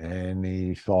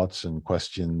 Any thoughts and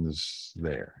questions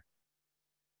there?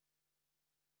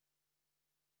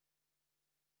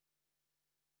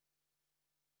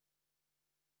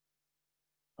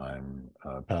 I'm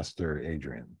Pastor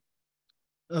Adrian.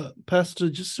 Pastor,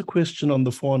 just a question on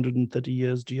the 430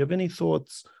 years. Do you have any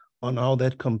thoughts on how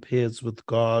that compares with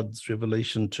God's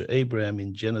revelation to Abraham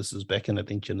in Genesis, back in, I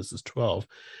think, Genesis 12,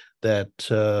 that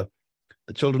the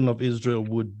children of Israel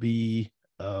would be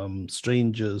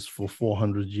strangers for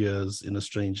 400 years in a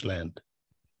strange land?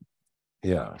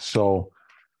 Yeah, so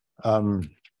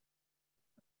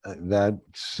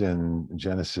that's in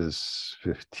Genesis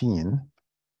 15.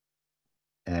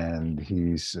 And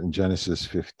he's in Genesis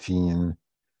 15,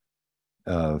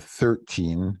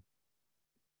 13.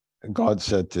 God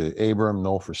said to Abram,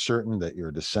 know for certain that your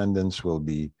descendants will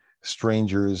be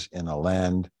strangers in a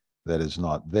land that is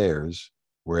not theirs,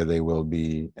 where they will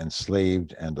be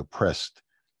enslaved and oppressed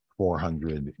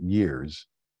 400 years.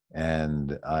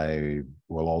 And I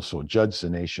will also judge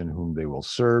the nation whom they will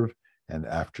serve, and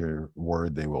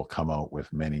afterward they will come out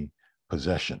with many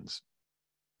possessions.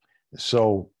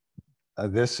 So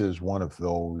this is one of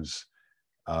those,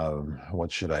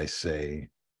 what should I say,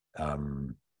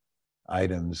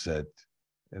 items that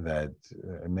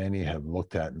many have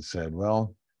looked at and said,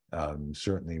 well,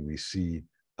 certainly we see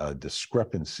a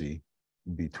discrepancy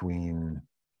between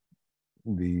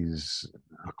these,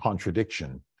 a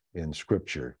contradiction in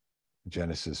Scripture.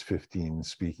 Genesis 15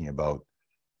 speaking about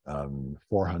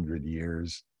 400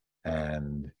 years,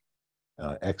 and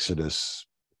Exodus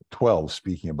 12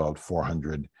 speaking about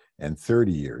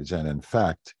 430 years. And in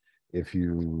fact, if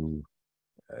you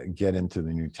get into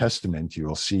the New Testament, you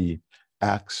will see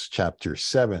Acts chapter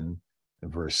 7,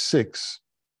 verse 6,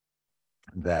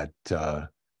 that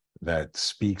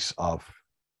speaks of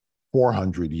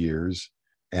 400 years,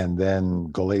 and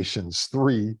then Galatians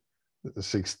 3,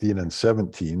 16 and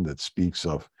 17, that speaks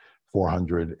of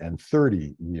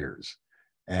 430 years.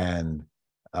 And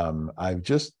I've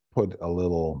just put a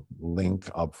little link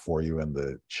up for you in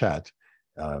the chat.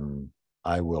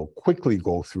 I will quickly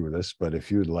go through this, but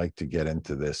if you'd like to get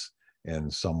into this in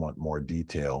somewhat more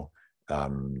detail,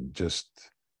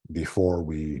 just before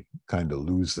we kind of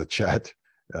lose the chat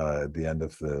at the end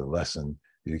of the lesson,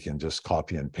 you can just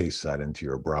copy and paste that into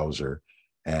your browser,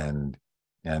 and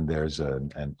there's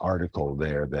an article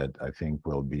there that I think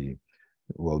will be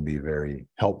very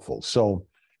helpful. So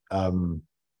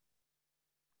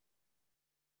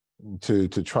to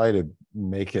try to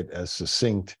make it as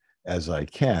succinct as I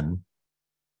can,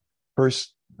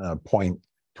 first point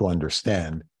to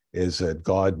understand is that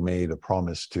God made a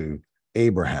promise to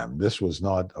Abraham. This was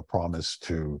not a promise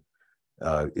to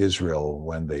Israel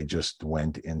when they just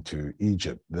went into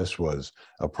Egypt. This was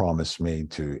a promise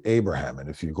made to Abraham. And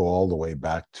if you go all the way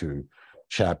back to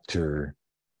chapter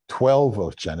 12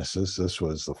 of Genesis, this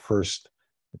was the first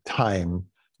time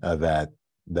that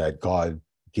God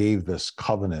gave this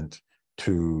covenant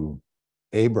to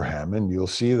Abraham. And you'll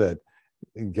see that,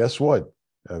 guess what?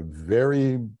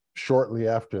 Very shortly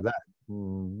after that,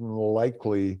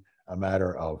 likely a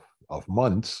matter of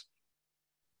months,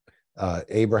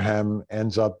 Abraham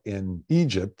ends up in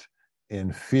Egypt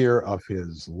in fear of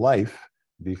his life,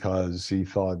 because he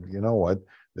thought, you know what,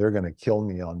 they're going to kill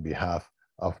me on behalf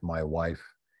of my wife,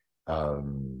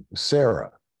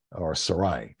 Sarah, or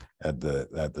Sarai at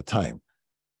the time.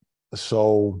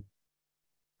 So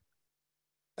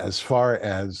as far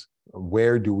as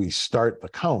where do we start the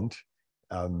count,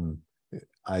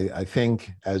 I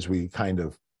think as we kind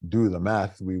of do the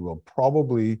math, we will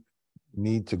probably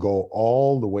need to go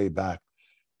all the way back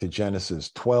to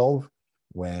Genesis 12,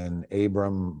 when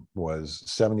Abram was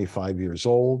 75 years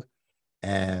old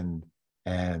and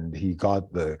he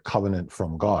got the covenant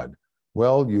from God.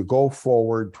 Well, you go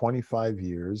forward 25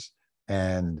 years,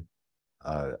 and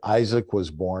Isaac was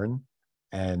born,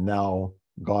 and now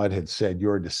God had said,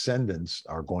 your descendants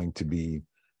are going to be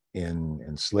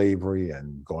in slavery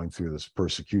and going through this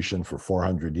persecution for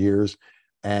 400 years.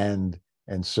 And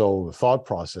so the thought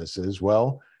process is,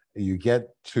 well, you get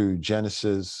to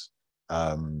Genesis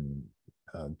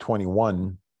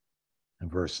 21,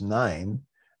 verse 9,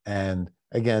 and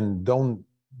again, don't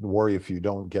worry if you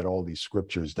don't get all these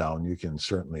scriptures down. You can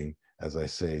certainly, as I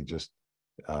say, just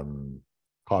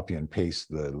copy and paste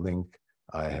the link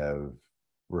I have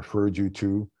referred you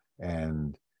to,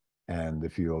 and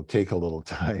if you'll take a little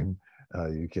time,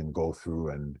 you can go through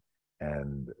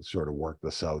and sort of work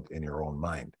this out in your own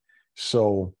mind.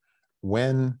 So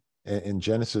when in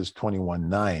Genesis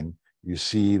 21:9, you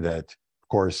see that, of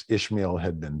course, Ishmael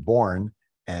had been born,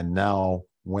 and now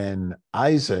when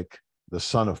Isaac, the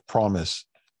son of promise,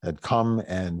 had come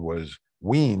and was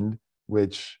weaned,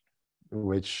 which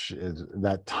is,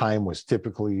 that time was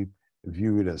typically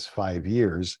viewed as 5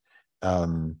 years,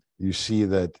 you see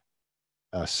that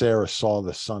Sarah saw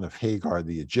the son of Hagar,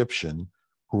 the Egyptian,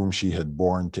 whom she had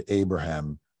borne to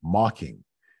Abraham, mocking.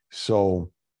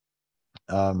 So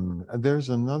there's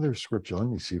another scripture. Let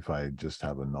me see if I just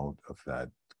have a note of that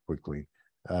quickly.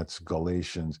 That's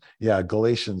Galatians. Yeah,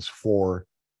 Galatians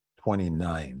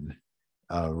 4:29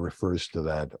 refers to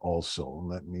that also.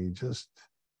 Let me just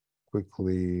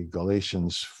quickly,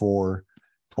 Galatians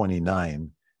 4:29,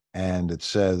 and it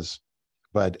says,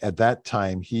 but at that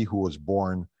time, he who was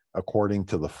born according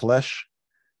to the flesh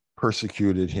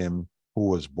persecuted him who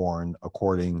was born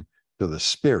according to the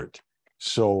Spirit.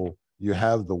 So you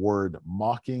have the word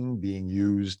mocking being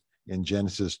used in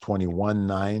Genesis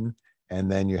 21:9,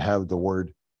 and then you have the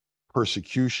word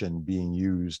persecution being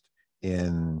used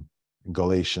in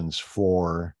Galatians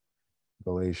 4.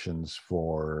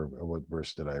 What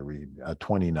verse did I read?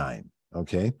 29.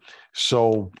 Okay,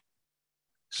 so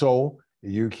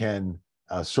you can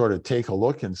sort of take a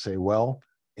look and say, well,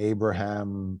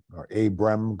 Abram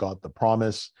got the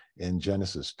promise in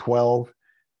Genesis 12,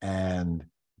 and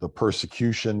the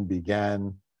persecution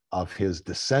began of his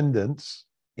descendants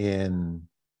in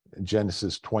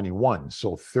Genesis 21.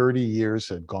 So 30 years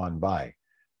had gone by,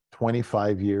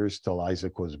 25 years till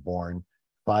Isaac was born,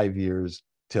 5 years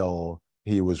till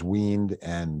he was weaned,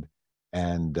 and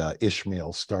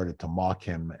Ishmael started to mock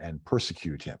him and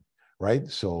persecute him, right?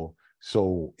 So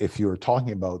if you're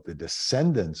talking about the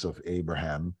descendants of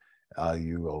Abraham,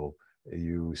 you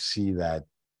see that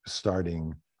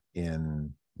starting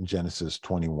in Genesis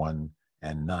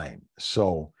 21:9.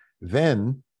 So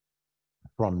then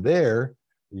from there,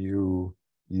 you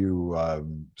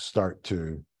start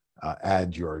to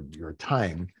add your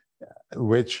time,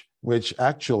 which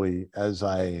actually, as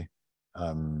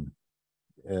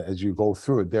you go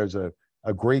through it, there's a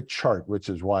great chart, which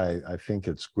is why I think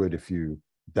it's good if you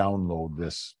download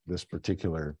this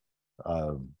particular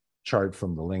chart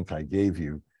from the link I gave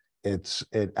you. It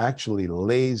actually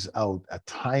lays out a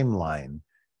timeline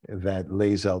that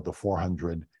lays out the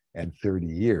 430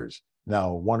 years.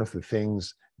 Now, one of the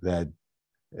things that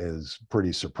is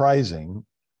pretty surprising,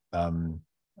 there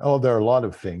are a lot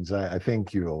of things. I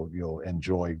think you'll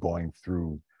enjoy going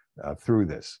through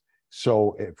this.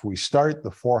 So if we start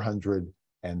the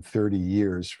 430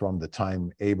 years from the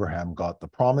time Abraham got the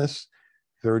promise,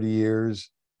 30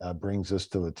 years brings us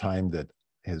to the time that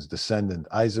his descendant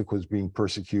Isaac was being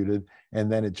persecuted,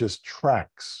 and then it just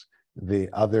tracks the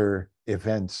other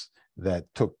events that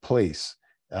took place.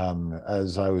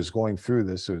 As I was going through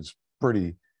this, it was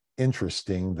pretty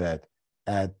interesting that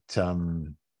at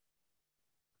the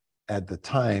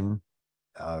time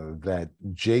that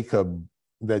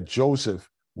Joseph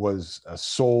was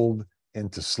sold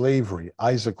into slavery,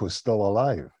 Isaac was still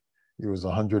alive. He was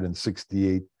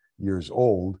 168 years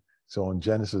old. So in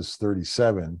Genesis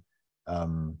 37,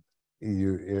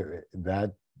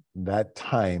 that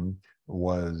time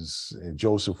was,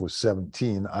 Joseph was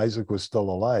 17, Isaac was still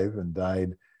alive and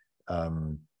died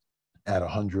at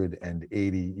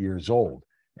 180 years old.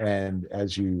 And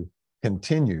as you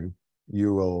continue,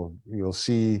 you'll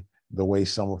see the way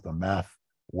some of the math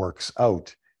works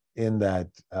out, in that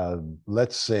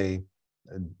let's say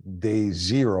day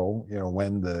 0,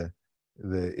 when the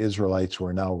Israelites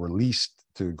were now released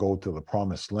to go to the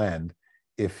promised land,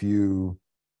 if you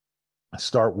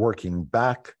start working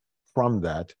back from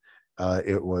that,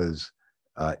 it was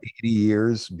 80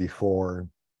 years before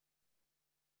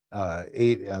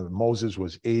Moses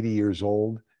was 80 years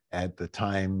old at the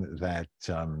time that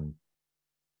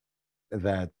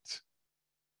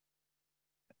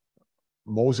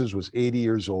Moses was 80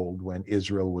 years old when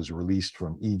Israel was released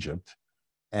from Egypt.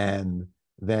 And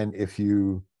then if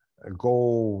you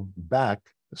go back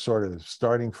sort of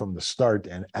starting from the start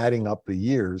and adding up the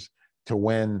years to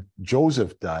when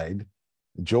Joseph died.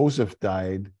 Joseph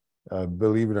died,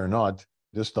 believe it or not,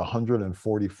 just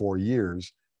 144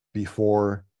 years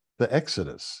before the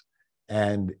Exodus.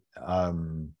 And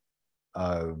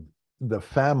the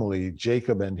family,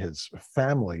 Jacob and his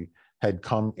family, had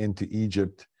come into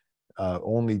Egypt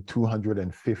only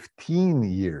 215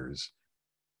 years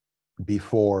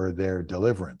before their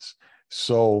deliverance.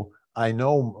 So I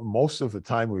know most of the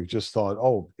time we've just thought,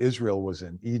 oh, Israel was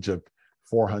in Egypt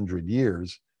 400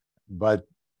 years, but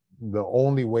the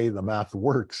only way the math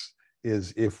works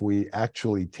is if we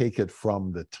actually take it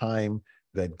from the time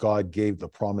that God gave the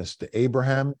promise to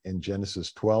Abraham in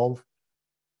Genesis 12.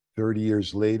 30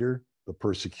 years later, the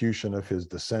persecution of his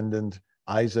descendant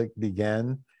Isaac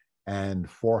began, and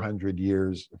 400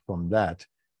 years from that,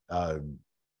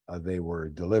 they were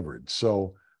delivered.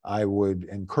 So I would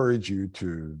encourage you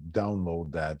to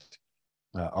download that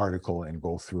article and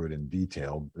go through it in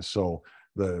detail. So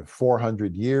the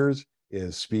 400 years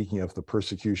is speaking of the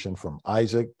persecution from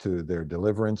Isaac to their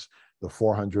deliverance. The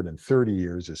 430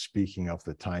 years is speaking of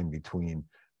the time between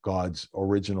God's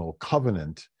original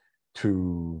covenant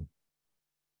to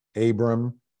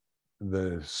Abram,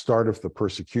 the start of the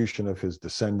persecution of his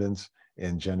descendants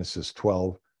in Genesis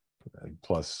 12,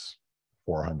 plus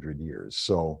 400 years.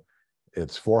 So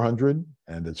it's 400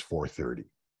 and it's 430.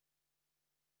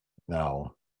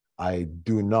 Now, I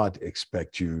do not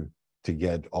expect you to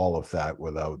get all of that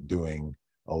without doing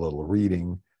a little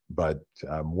reading, but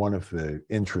one of the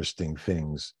interesting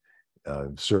things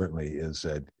certainly is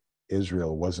that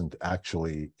Israel wasn't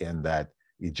actually in that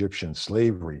Egyptian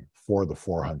slavery for the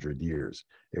 400 years.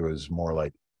 It was more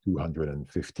like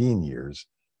 215 years,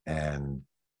 and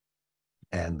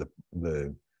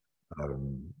the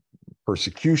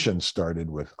persecution started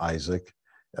with Isaac.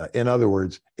 In other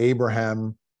words,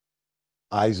 Abraham,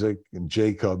 Isaac, and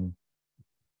Jacob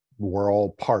were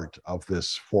all part of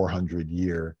this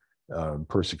 400-year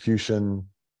persecution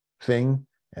thing,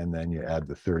 and then you add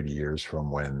the 30 years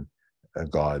from when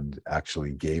God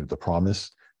actually gave the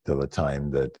promise to the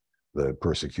time that the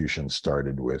persecution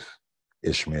started with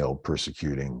Ishmael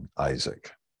persecuting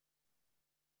Isaac.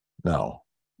 Now,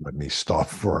 let me stop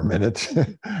for a minute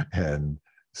and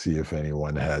see if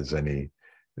anyone has any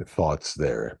thoughts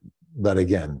there. But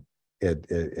again,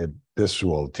 this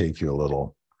will take you a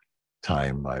little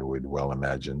time, I would well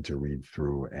imagine, to read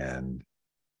through and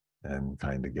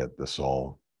kind of get this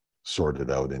all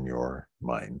sorted out in your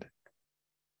mind.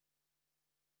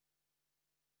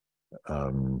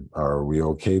 Are we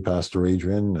okay, Pastor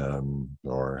Adrian,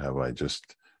 or have I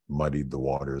just muddied the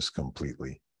waters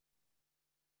completely?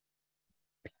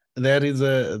 That is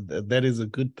a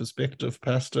good perspective,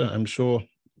 Pastor. I'm sure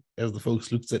as the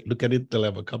folks look at it, they'll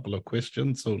have a couple of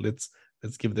questions. So let's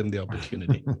give them the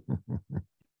opportunity.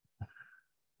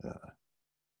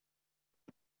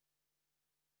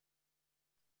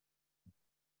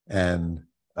 And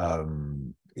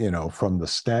from the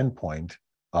standpoint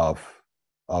of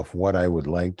what I would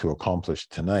like to accomplish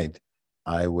tonight,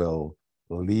 I will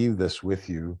leave this with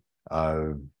you.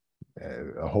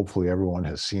 Hopefully everyone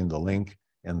has seen the link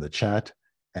in the chat,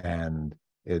 and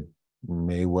it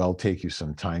may well take you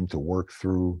some time to work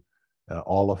through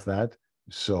all of that.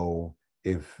 So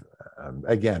if,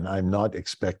 again, I'm not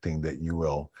expecting that you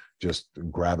will just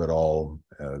grab it all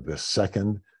this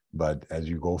second, but as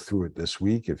you go through it this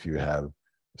week, if you have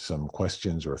some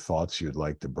questions or thoughts you'd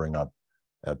like to bring up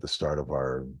at the start of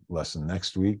our lesson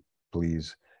next week,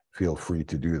 please feel free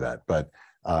to do that. But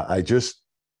I just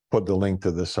put the link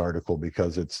to this article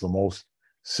because it's the most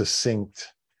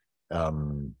succinct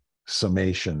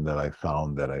summation that I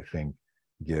found that I think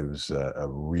gives a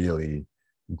really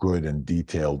good and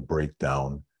detailed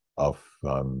breakdown of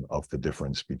the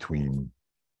difference between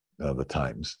the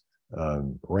times.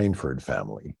 Rainford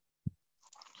family.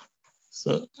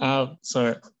 So,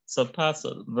 sorry. So,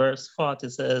 Pastor, verse 40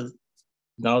 says,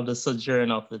 "Now the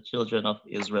sojourn of the children of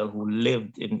Israel who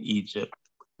lived in Egypt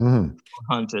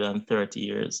 130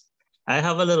 years." I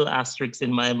have a little asterisk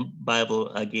in my Bible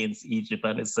against Egypt,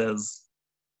 and it says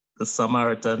the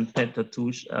Samaritan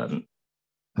Pentateuch, and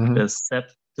the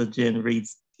Septuagint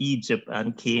reads Egypt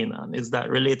and Canaan. Is that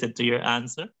related to your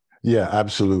answer? Yeah,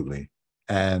 absolutely.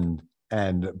 And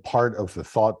part of the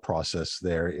thought process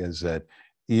there is that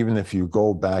even if you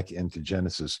go back into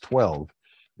Genesis 12,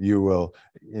 you will,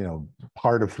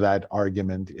 part of that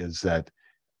argument is that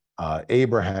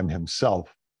Abraham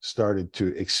himself started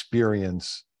to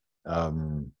experience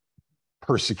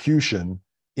persecution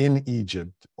in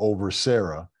Egypt over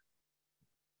Sarah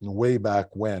way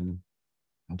back when,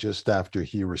 just after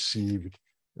he received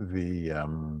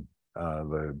the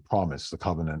promise, the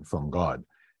covenant from God.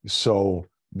 So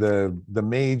the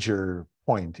major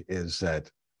point is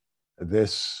that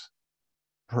this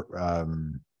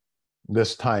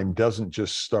this time doesn't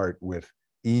just start with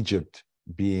Egypt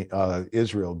being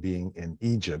Israel being in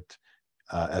Egypt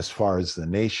as far as the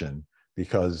nation,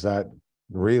 because that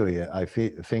really, I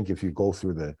think if you go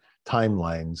through the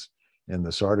timelines in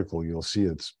this article, you'll see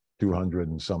it's 200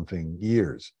 and something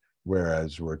years,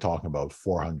 whereas we're talking about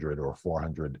 400 or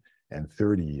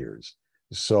 430 years.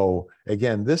 So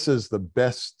again, this is the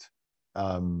best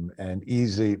and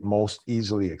most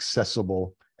easily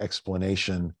accessible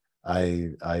explanation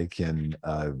I can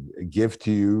give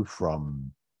to you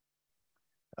from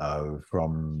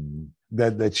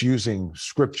that's using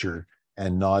scripture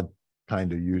and not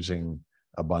kind of using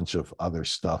a bunch of other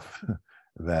stuff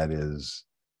that is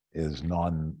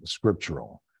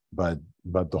non-scriptural. But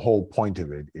the whole point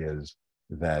of it is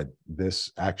that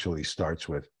this actually starts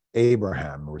with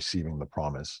Abraham receiving the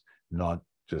promise, not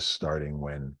just starting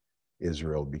when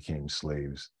Israel became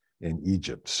slaves in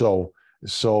Egypt. So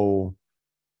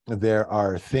there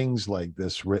are things like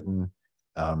this written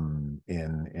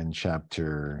in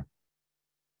chapter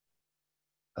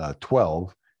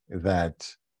 12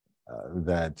 that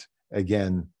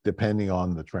again, depending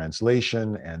on the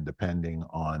translation and depending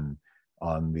on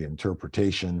the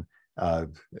interpretation,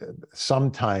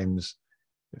 sometimes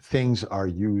things are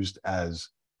used as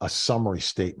a summary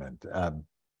statement.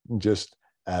 Just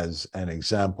as an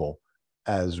example,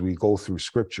 as we go through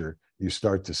scripture, you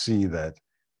start to see that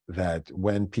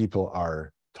when people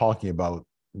are talking about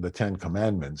the Ten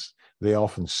Commandments, they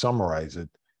often summarize it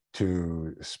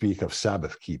to speak of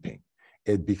Sabbath keeping.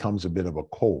 It becomes a bit of a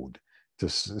code to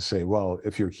say, well,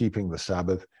 if you're keeping the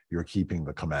Sabbath, you're keeping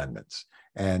the commandments.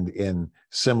 And in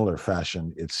similar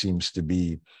fashion, it seems to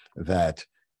be that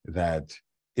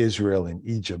Israel in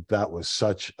Egypt, that was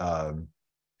such a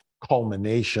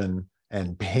culmination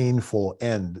and painful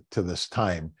end to this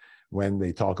time. When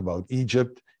they talk about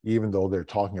Egypt, even though they're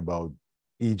talking about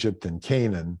Egypt and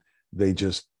Canaan, they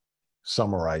just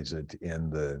summarize it in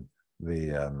the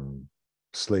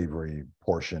slavery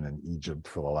portion in Egypt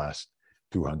for the last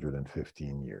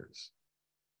 215 years,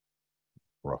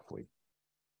 roughly.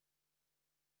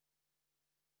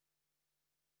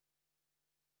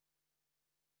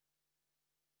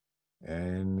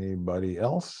 Anybody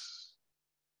else?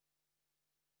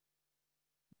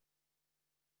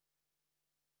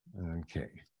 Okay.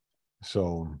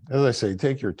 So, as I say,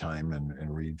 take your time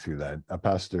and read through that.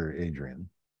 Pastor Adrian.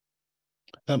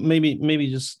 Maybe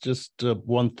just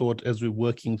one thought as we're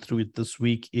working through it this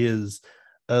week is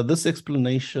this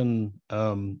explanation.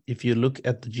 If you look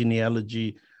at the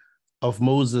genealogy of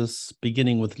Moses,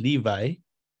 beginning with Levi,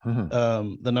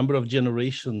 the number of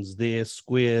generations there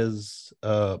squares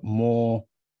more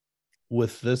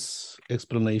with this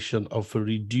explanation of a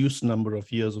reduced number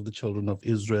of years of the children of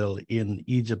Israel in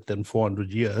Egypt than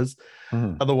 400 years.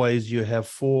 Otherwise, you have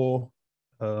 4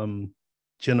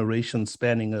 generations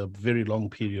spanning a very long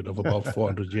period of about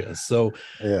 400 years. So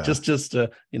yeah. just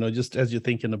as you're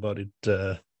thinking about it,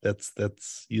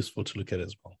 that's useful to look at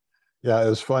as well. Yeah, it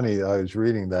was funny. I was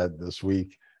reading that this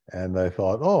week and I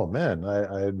thought, oh man,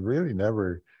 I had really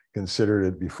never considered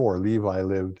it before. Levi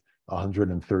lived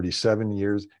 137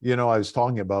 years. You know, I was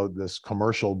talking about this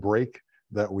commercial break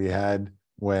that we had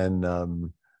when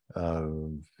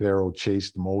Pharaoh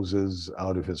chased Moses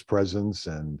out of his presence,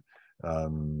 and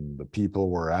the people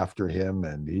were after him,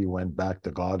 and he went back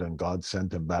to God, and God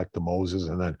sent him back to Moses,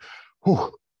 and then,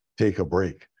 take a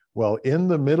break. Well, in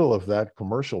the middle of that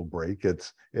commercial break,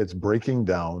 it's breaking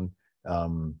down.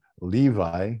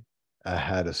 Levi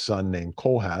had a son named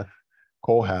Kohath.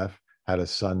 Kohath had a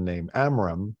son named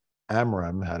Amram.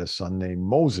 Amram had a son named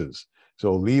Moses.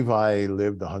 So Levi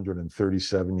lived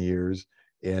 137 years.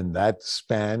 In that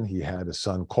span, he had a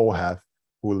son, Kohath,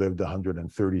 who lived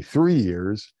 133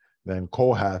 years. Then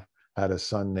Kohath had a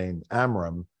son named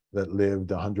Amram that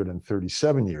lived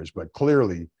 137 years. But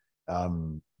clearly,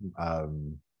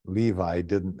 Levi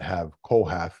didn't have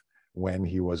Kohath when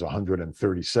he was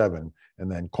 137. And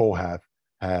then Kohath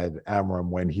had Amram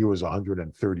when he was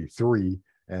 133.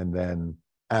 And then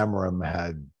Amram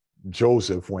had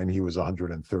Joseph when he was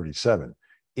 137.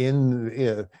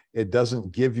 It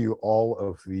doesn't give you all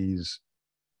of these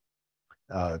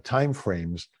time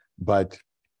frames, but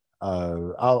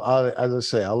as I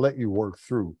say, I'll let you work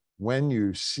through. When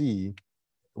you see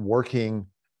working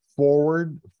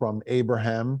forward from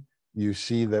Abraham, you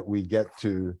see that we get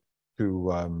to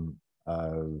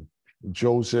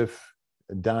Joseph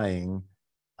dying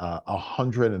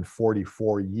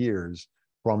 144 years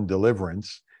from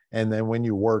deliverance. And then when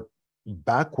you work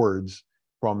backwards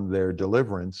from their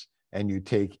deliverance, and you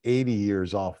take 80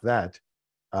 years off that,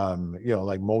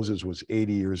 like Moses was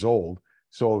 80 years old.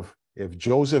 So if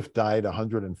Joseph died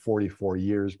 144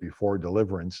 years before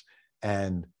deliverance,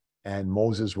 and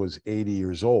Moses was 80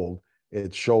 years old,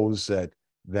 it shows that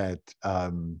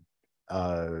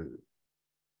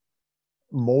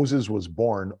Moses was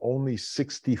born only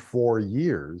 64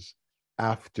 years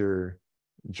after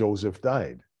Joseph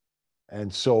died.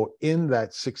 And so in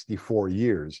that 64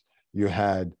 years, you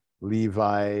had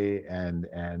Levi and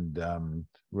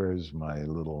where's my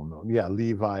little note? Yeah,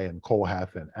 Levi and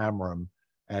Kohath and Amram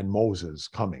and Moses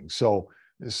coming. So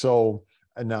it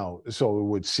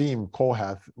would seem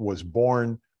Kohath was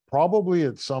born probably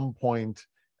at some point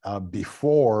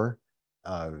before,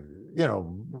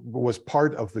 was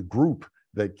part of the group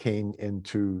that came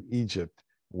into Egypt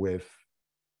with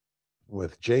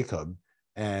Jacob,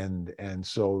 and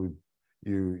so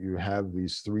you have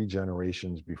these 3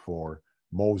 generations before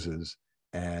Moses,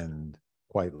 and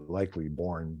quite likely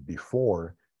born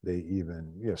before they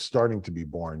even, starting to be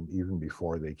born even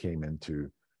before they came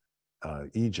into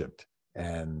Egypt.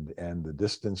 And the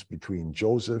distance between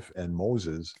Joseph and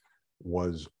Moses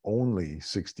was only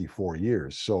 64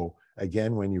 years. So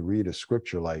again, when you read a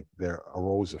scripture like there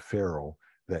arose a Pharaoh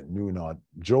that knew not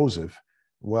Joseph,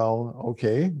 well,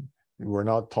 okay, we're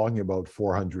not talking about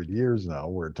 400 years now.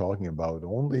 We're talking about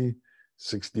only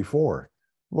 64.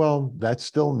 Well, that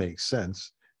still makes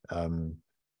sense.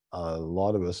 A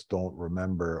lot of us don't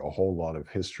remember a whole lot of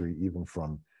history, even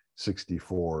from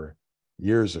 64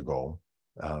 years ago.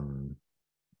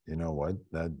 You know what?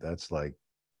 That's like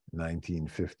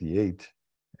 1958,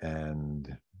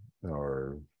 and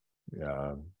or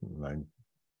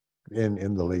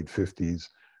in the late 50s,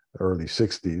 early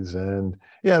 60s, and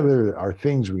there are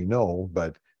things we know.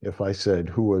 But if I said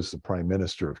who was the Prime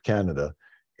Minister of Canada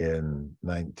in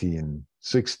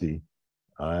 1960,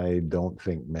 I don't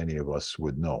think many of us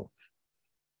would know.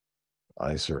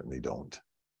 I certainly don't.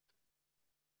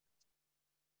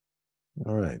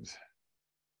 All right.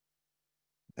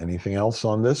 Anything else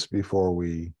on this before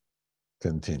we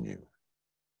continue?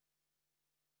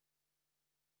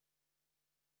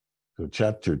 So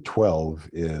chapter 12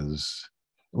 is,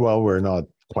 well, we're not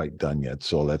quite done yet,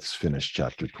 so let's finish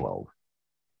chapter 12.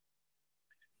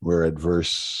 We're at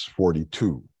verse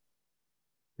 42.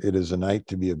 It is a night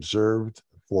to be observed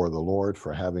for the Lord,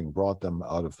 for having brought them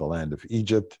out of the land of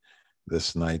Egypt.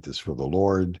 This night is for the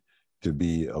Lord, to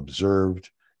be observed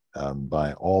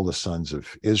by all the sons of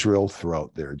Israel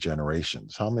throughout their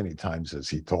generations. How many times has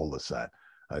he told us that?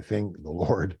 I think the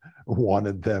Lord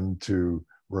wanted them to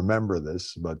remember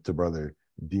this, but to Brother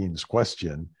Dean's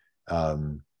question,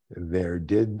 there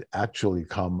did actually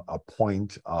come a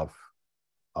point of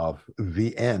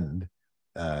the end,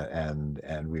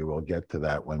 and we will get to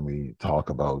that when we talk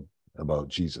about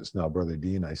Jesus. Now, Brother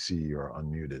Dean, I see you're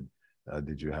unmuted.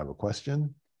 Did you have a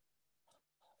question?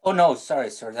 Oh, no,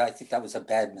 sorry, sir. I think that was a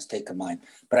bad mistake of mine.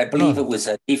 But I believe it was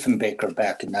a Diefenbaker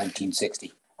back in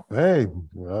 1960. Hey,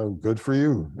 well, good for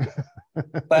you.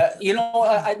 But,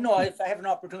 I know if I have an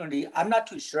opportunity, I'm not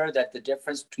too sure that the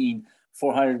difference between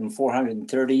 400 and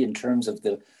 430 in terms of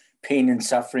the pain and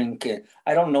suffering,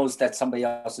 I don't know that somebody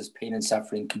else's pain and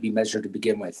suffering can be measured to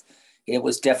begin with. It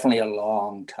was definitely a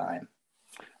long time.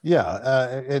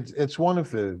 Yeah, it's one of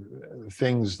the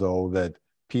things, though, that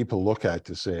people look at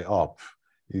to say, oh,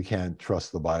 you can't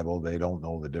trust the Bible. They don't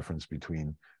know the difference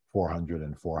between 400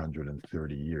 and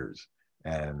 430 years.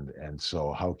 And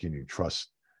so how can you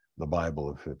trust the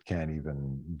Bible if it can't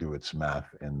even do its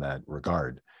math in that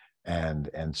regard?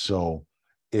 And so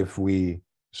if we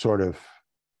sort of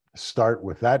start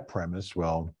with that premise,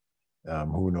 well,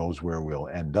 who knows where we'll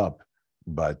end up.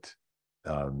 But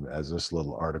as this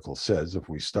little article says, if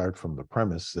we start from the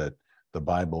premise that the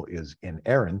Bible is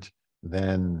inerrant,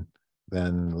 then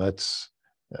let's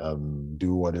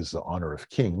do what is the honor of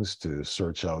kings, to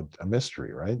search out a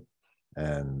mystery, right?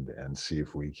 And see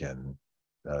if we can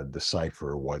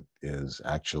decipher what is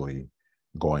actually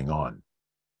going on.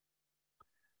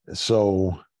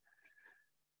 So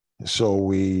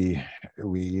we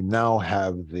now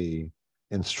have the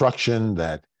instruction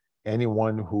that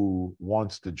anyone who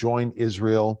wants to join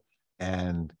Israel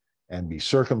and be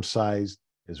circumcised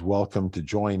is welcome to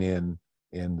join in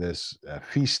this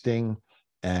feasting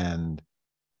and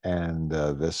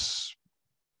this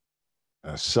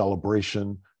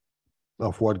celebration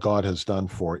of what God has done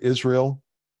for Israel.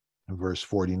 In verse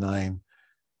 49,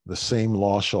 the same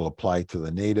law shall apply to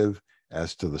the native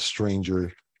as to the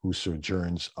stranger who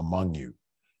sojourns among you.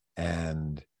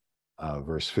 And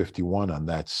verse 51, on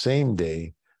that same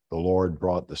day, the Lord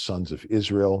brought the sons of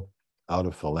Israel out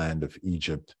of the land of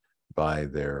Egypt by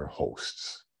their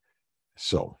hosts.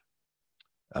 So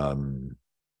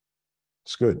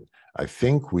It's good. I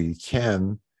think we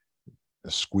can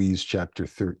squeeze chapter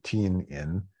 13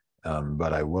 in,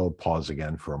 but I will pause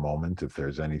again for a moment if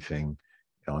there's anything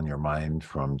on your mind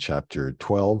from chapter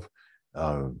 12.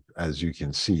 As you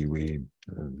can see,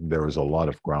 there was a lot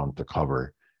of ground to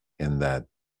cover in that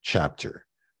chapter.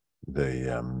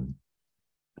 The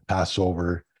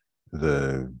Passover,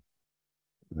 the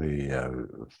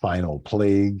final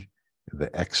plague,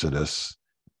 the Exodus,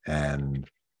 and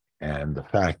the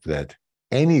fact that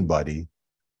anybody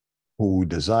who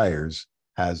desires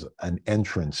has an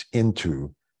entrance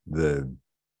into the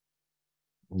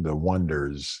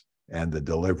wonders and the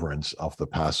deliverance of the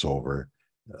Passover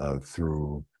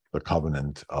through the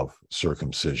covenant of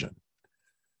circumcision.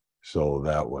 So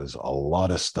that was a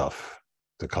lot of stuff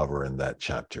to cover in that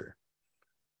chapter.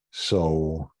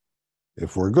 So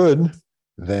if we're good,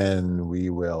 then we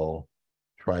will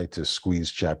try to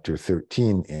squeeze chapter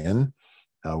 13 in,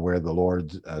 where the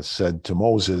Lord said to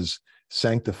Moses,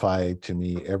 "Sanctify to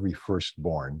me every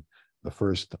firstborn, the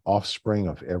first offspring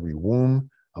of every womb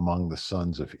among the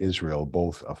sons of Israel,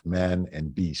 both of man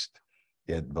and beast.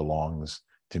 It belongs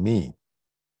to me."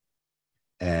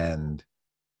 And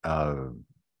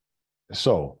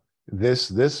so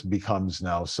this becomes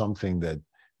now something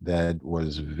that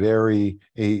was very,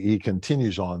 he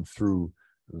continues on through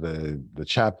the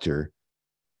chapter.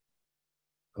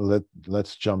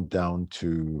 Let's jump down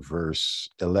to verse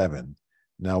 11.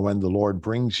 "Now when the Lord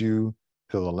brings you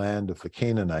to the land of the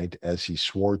Canaanite, as he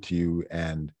swore to you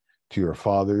and to your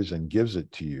fathers, and gives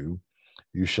it to you,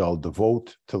 you shall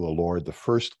devote to the Lord the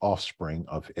first offspring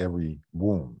of every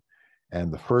womb,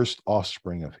 and the first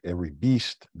offspring of every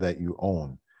beast that you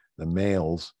own. The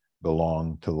males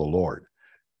belong to the Lord."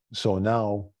 So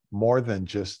now, more than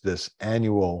just this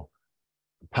annual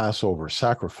Passover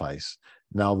sacrifice,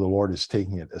 now the Lord is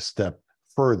taking it a step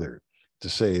further to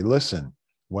say, listen,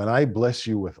 when I bless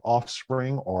you with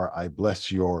offspring, or I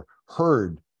bless your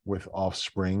herd with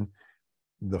offspring,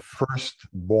 the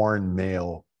firstborn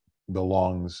male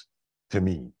belongs to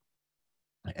me.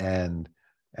 And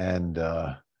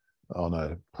on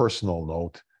a personal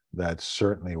note, that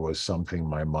certainly was something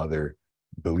my mother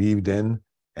believed in.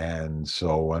 And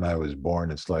so when I was born,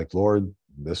 it's like, Lord,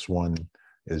 this one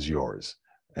is yours.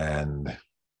 And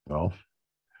well,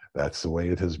 that's the way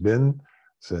it has been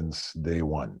since day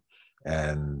one.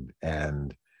 And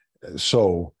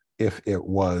so if it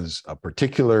was a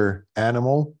particular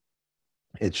animal,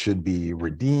 it should be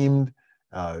redeemed.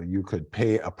 You could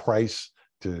pay a price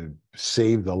to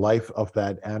save the life of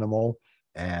that animal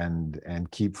and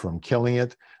keep from killing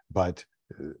it, but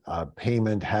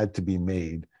payment had to be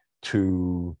made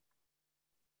to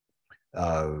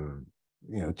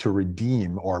to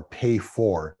redeem or pay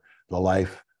for the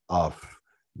life of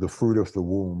the fruit of the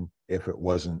womb if it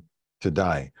wasn't to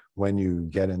die. When you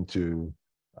get into,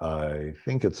 I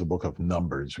think it's the book of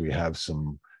Numbers, we have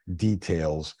some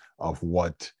details of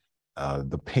what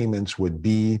the payments would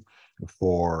be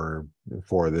for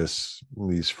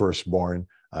these firstborn.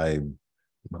 I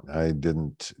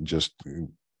didn't just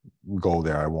go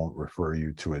there. I won't refer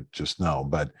you to it just now,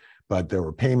 but there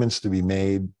were payments to be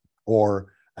made,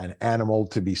 or an animal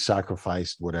to be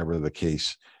sacrificed, whatever the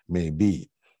case may be.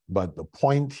 But the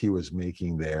point he was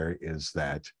making there is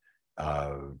that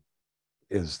the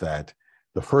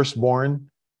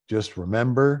firstborn, just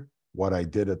remember what I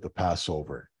did at the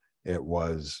Passover. It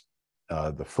was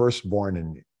the firstborn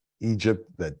in Egypt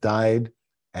that died,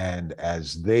 and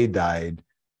as they died,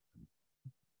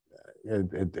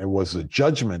 it was a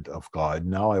judgment of God.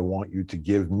 Now I want you to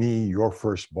give me your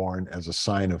firstborn as a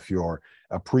sign of your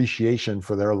appreciation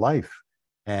for their life.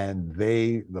 And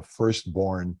the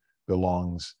firstborn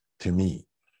belongs to me.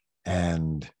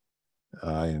 And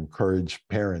I encourage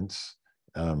parents.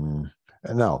 And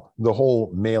now the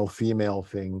whole male-female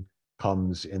thing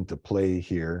comes into play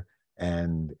here.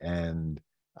 And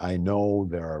I know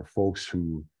there are folks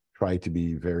who try to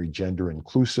be very gender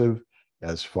inclusive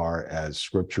as far as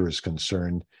scripture is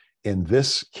concerned. In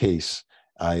this case,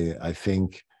 I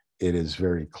think it is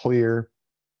very clear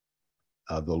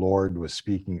the Lord was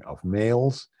speaking of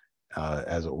males,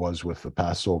 as it was with the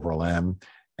Passover lamb,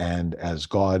 and as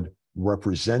God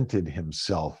represented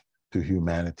himself to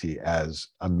humanity as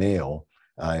a male,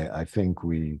 I think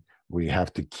we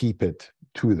have to keep it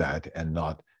to that and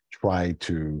not try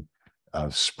to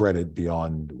spread it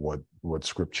beyond what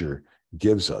scripture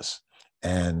gives us.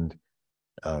 And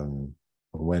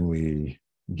when we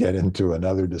get into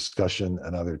another discussion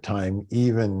another time,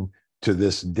 even to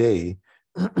this day,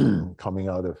 coming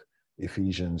out of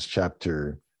Ephesians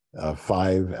chapter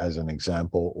 5 as an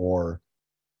example, or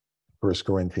 1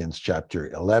 Corinthians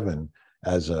chapter 11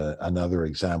 as another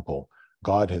example.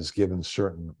 God has given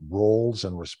certain roles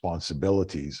and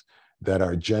responsibilities that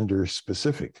are gender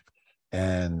specific,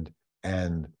 and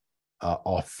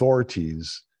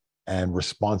authorities and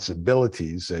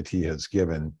responsibilities that he has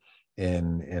given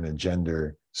in a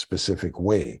gender specific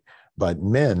way. But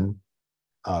men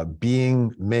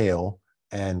being male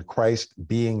and Christ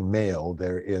being male,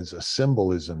 there is a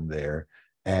symbolism there,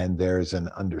 and there's an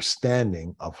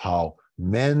understanding of how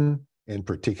men in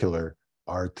particular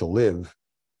are to live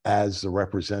as the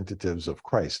representatives of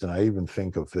Christ. And I even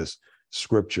think of this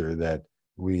scripture that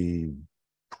we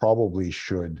probably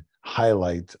should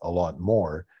highlight a lot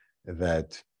more,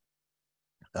 that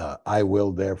I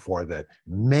will therefore that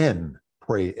men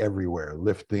pray everywhere,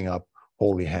 lifting up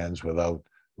holy hands without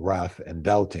wrath and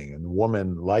doubting, and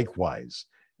women likewise,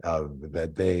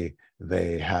 that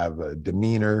they have a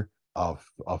demeanor of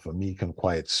a meek and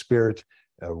quiet spirit,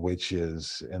 which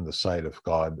is in the sight of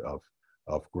God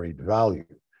of great value.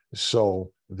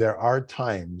 So there are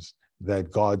times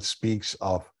that God speaks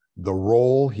of the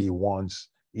role he wants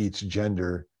each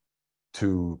gender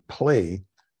to play,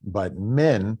 but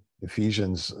men,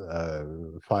 Ephesians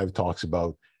 5 talks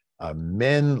about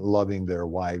men loving their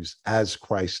wives as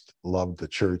Christ loved the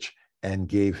church and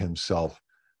gave himself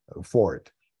for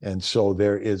it. And so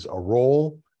there is a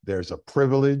role, there's a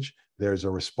privilege, there's a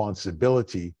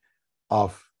responsibility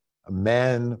of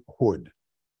manhood.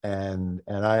 And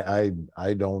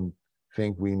I don't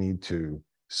think we need to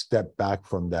step back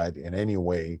from that in any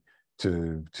way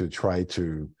to try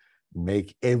to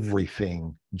make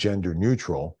everything gender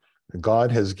neutral.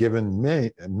 God has given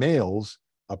males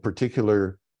a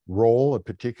particular role, a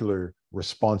particular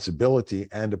responsibility,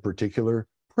 and a particular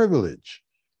privilege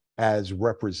as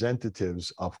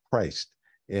representatives of Christ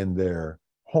in their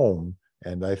home.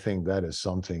 And I think that is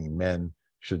something men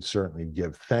should certainly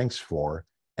give thanks for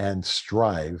and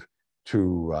strive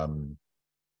to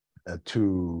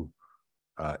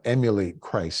emulate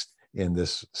Christ in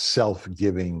this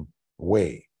self-giving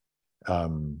way.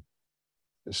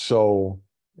 So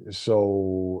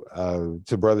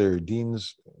to Brother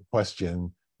Dean's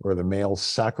question, were the males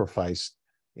sacrificed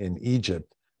in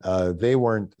Egypt? They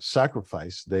weren't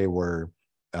sacrificed. They were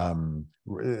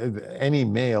any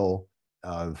male,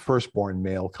 firstborn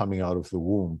male coming out of the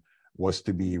womb was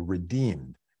to be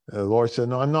redeemed. The Lord said,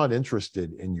 "No, I'm not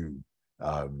interested in you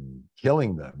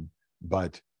killing them,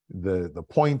 but the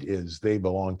point is they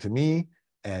belong to me,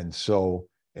 and so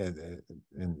and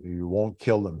you won't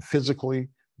kill them physically,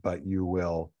 but you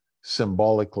will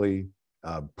symbolically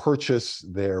purchase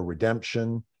their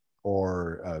redemption,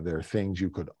 or there are things you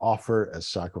could offer as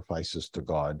sacrifices to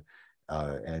God,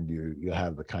 and you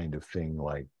have the kind of thing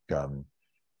like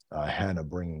Hannah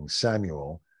bringing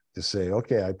Samuel to say,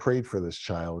 okay, I prayed for this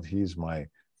child. He's my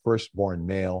firstborn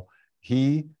male.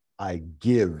 I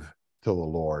give to the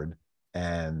Lord,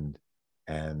 and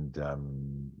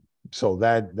so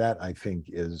that I think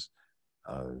is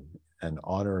an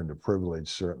honor and a privilege,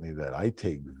 certainly, that I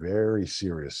take very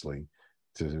seriously,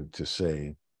 to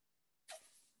say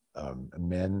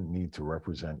men need to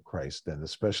represent Christ, and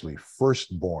especially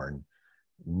firstborn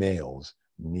males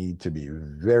need to be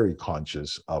very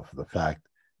conscious of the fact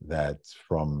that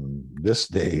from this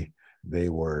day they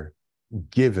were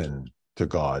given to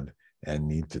God and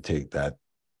need to take that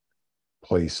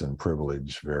place and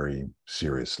privilege very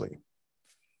seriously.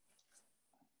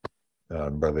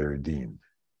 Brother Dean.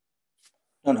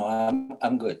 No,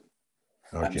 I'm good.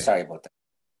 Okay. I'm sorry about that.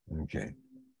 Okay.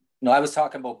 No, I was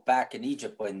talking about back in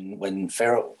Egypt when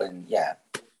Pharaoh, yeah.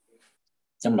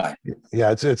 Never mind.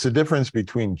 Yeah, it's a difference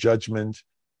between judgment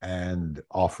and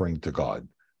offering to God.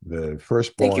 The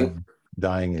firstborn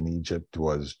dying in Egypt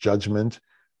was judgment.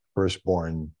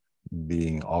 Firstborn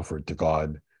being offered to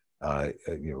God,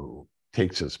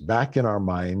 takes us back in our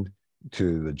mind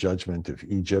to the judgment of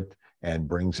Egypt and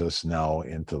brings us now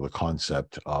into the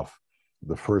concept of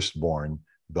the firstborn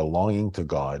belonging to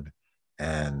God.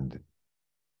 And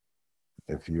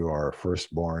if you are a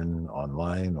firstborn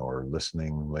online or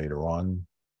listening later on,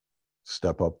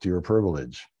 step up to your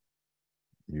privilege.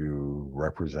 You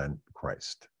represent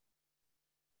Christ.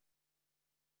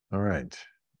 All right.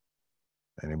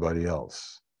 Anybody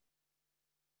else?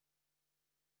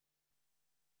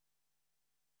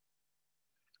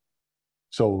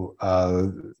 So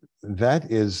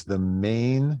that is the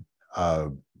main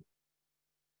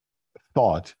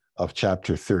thought of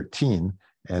chapter 13.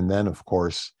 And then, of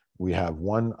course, we have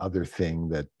one other thing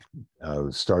that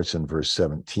starts in verse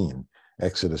 17.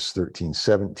 Exodus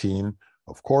 13:17.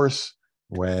 Of course,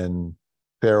 when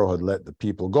Pharaoh had let the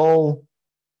people go,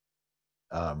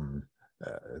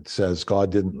 it says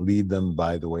God didn't lead them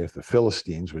by the way of the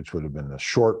Philistines, which would have been a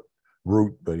short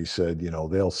route, but he said,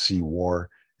 they'll see war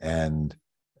and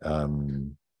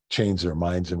change their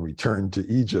minds and return to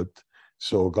Egypt.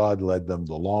 So God led them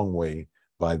the long way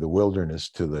by the wilderness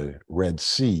to the Red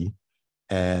Sea.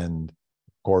 And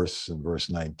of course, in verse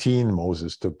 19,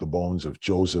 Moses took the bones of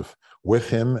Joseph with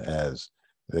him as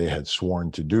they had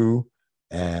sworn to do.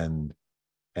 And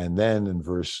then in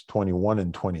verse 21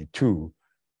 and 22,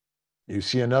 you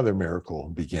see another miracle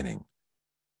beginning.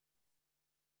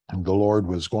 And the Lord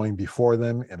was going before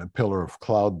them in a pillar of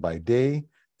cloud by day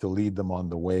to lead them on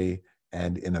the way,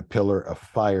 and in a pillar of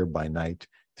fire by night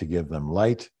to give them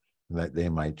light, that they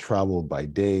might travel by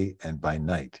day and by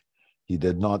night. He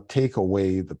did not take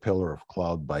away the pillar of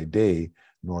cloud by day,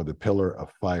 nor the pillar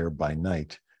of fire by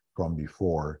night from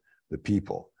before the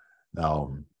people.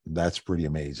 Now, that's pretty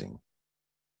amazing.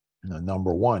 Now,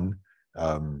 number one,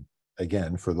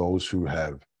 again, for those who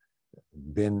have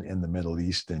been in the Middle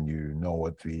East and you know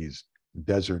what these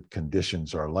desert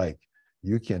conditions are like,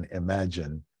 you can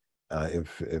imagine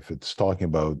if it's talking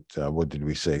about, what did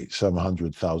we say,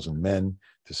 700,000 men,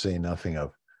 to say nothing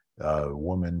of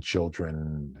women,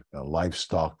 children,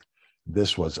 livestock.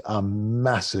 This was a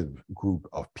massive group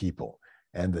of people,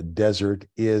 and the desert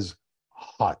is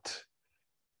hot.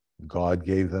 God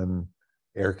gave them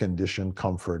air-conditioned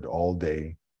comfort all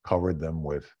day, covered them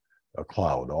with a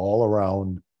cloud all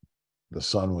around. The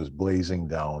sun was blazing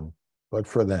down, but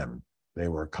for them, they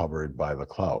were covered by the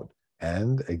cloud.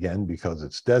 And again, because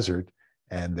it's desert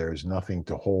and there's nothing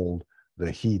to hold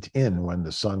the heat in when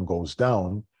the sun goes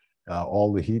down,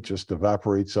 all the heat just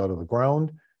evaporates out of the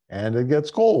ground and it gets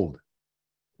cold,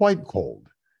 quite cold.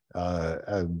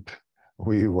 And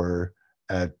we were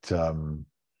at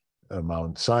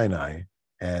Mount Sinai,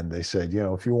 and they said,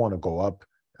 if you want to go up,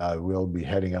 we'll be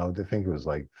heading out. I think it was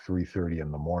like 3:30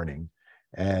 in the morning.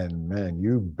 And man,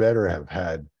 you better have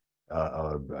had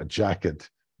a jacket,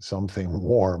 something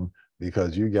warm,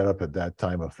 because you get up at that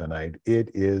time of the night.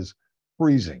 It is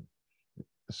freezing.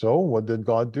 So what did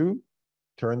God do?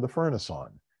 Turn the furnace on.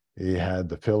 He had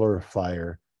the pillar of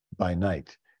fire by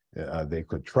night. They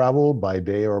could travel by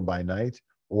day or by night,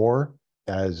 or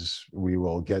as we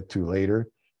will get to later,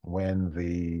 when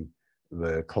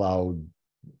the cloud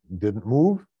didn't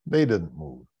move, they didn't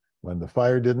move. When the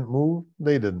fire didn't move,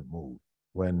 they didn't move.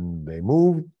 When they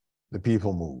moved, the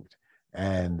people moved.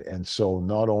 And so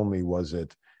not only was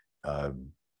it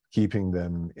keeping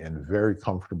them in very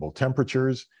comfortable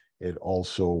temperatures, it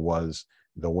also was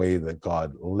the way that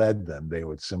God led them. They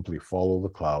would simply follow the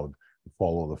cloud,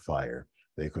 follow the fire.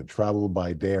 They could travel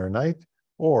by day or night,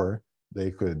 or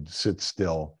they could sit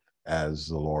still as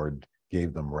the Lord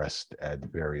gave them rest at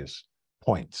various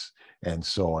points. And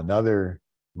so another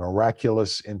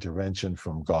miraculous intervention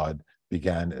from God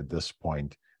began at this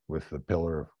point with the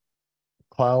pillar of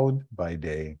cloud by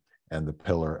day and the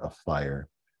pillar of fire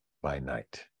by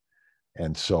night.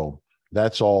 And so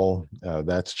that's all,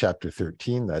 that's chapter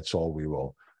 13. That's all we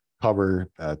will cover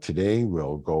today.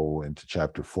 We'll go into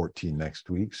chapter 14 next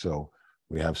week. So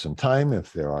we have some time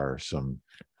if there are some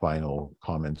final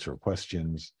comments or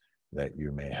questions that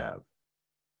you may have.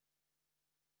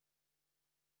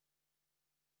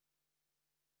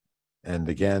 And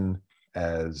again,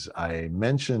 as I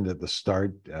mentioned at the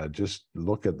start, just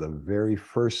look at the very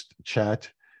first chat.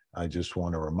 I just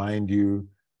want to remind you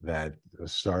that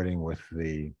starting with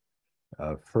the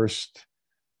first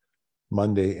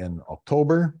Monday in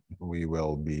October, we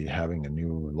will be having a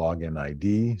new login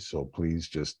ID. So please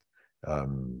just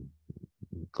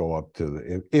go up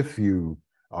to if you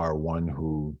are one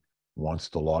who wants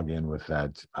to log in with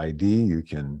that ID, you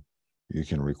can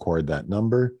record that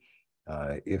number.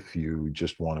 If you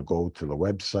just want to go to the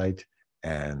website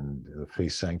and the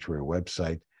Faith Sanctuary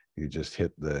website, you just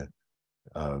hit the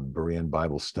Berean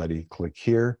Bible Study, click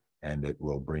here, and it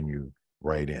will bring you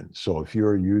right in. So if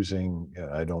you're using,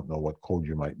 I don't know what code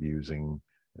you might be using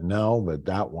now, but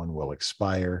that one will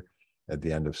expire at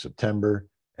the end of September,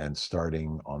 and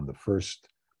starting on the first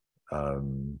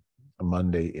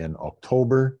Monday in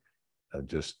October,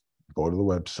 just go to the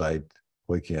website,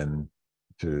 click in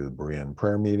to the Berean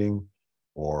prayer meeting,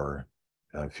 or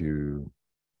if you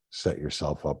set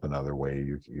yourself up another way,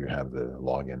 you have the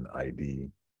login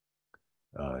ID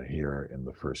here in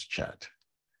the first chat.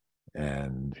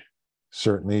 And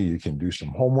certainly you can do some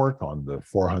homework on the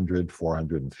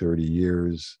 430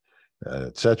 years,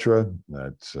 etc.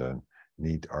 That's a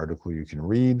neat article you can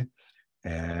read.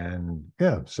 And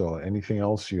yeah, so anything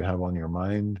else you have on your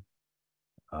mind?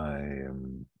 I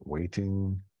am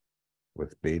waiting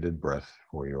with bated breath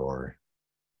for your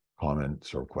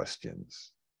comments or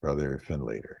questions. Brother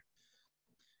Finlater.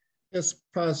 Yes,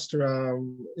 Pastor,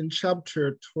 in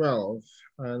chapter 12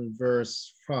 and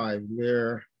verse 5,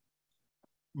 where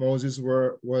Moses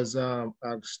was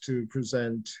asked to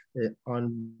present an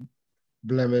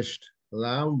unblemished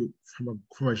lamb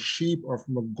from a sheep or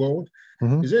from a goat.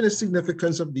 Mhm. Is there any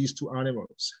significance of these two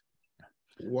animals?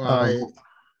 Why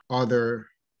other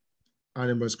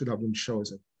animals could have been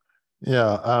chosen?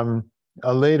 Yeah.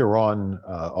 Later on,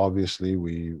 obviously,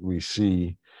 we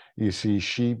see, you see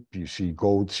sheep, you see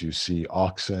goats, you see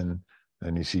oxen,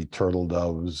 and you see turtle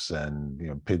doves and, you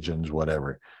know, pigeons,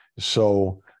 whatever.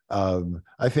 So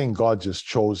I think God just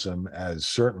chose them as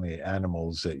certainly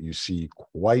animals that you see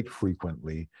quite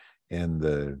frequently in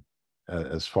the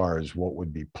as far as what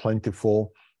would be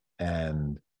plentiful,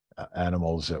 and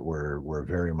animals that were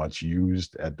very much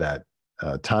used at that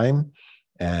time.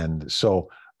 And so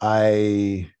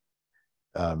I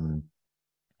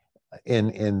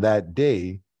in that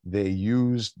day they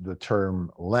used the term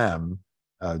lamb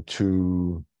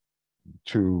to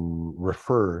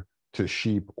refer to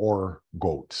sheep or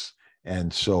goats.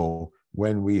 And so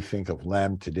when we think of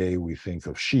lamb today, we think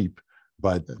of sheep,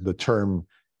 but the term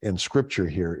in scripture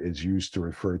here is used to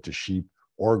refer to sheep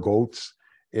or goats.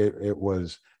 It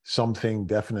was something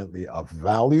definitely of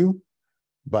value,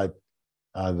 but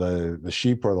the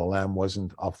sheep or the lamb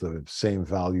wasn't of the same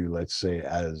value, let's say,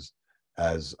 as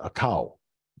a cow.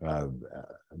 Uh,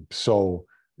 so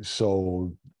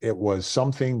it was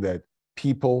something that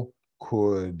people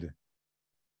could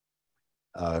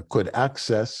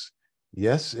access.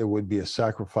 Yes, it would be a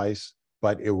sacrifice,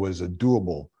 but it was a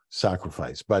doable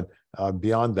sacrifice. But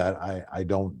beyond that, I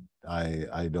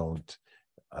don't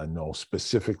know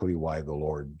specifically why the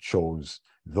Lord chose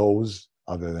those,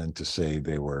 other than to say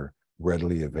they were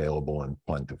readily available and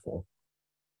plentiful.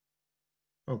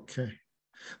 Okay.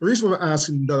 The reason we're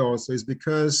asking that also is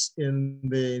because in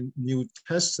the New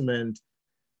Testament,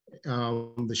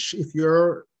 if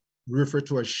you're referred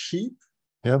to as sheep,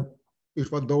 yep, it's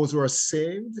for those who are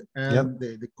saved, and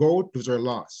yep, the goat, those are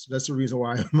lost. That's the reason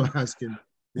why I'm asking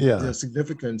the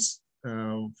significance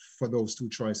for those two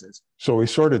choices. So we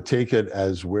sort of take it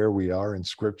as where we are in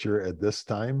Scripture at this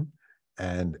time,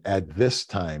 and at this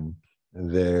time,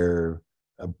 they're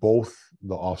both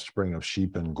the offspring of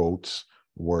sheep and goats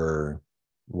were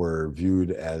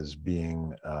viewed as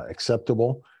being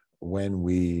acceptable. When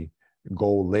we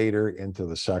go later into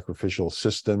the sacrificial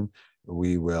system,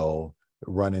 we will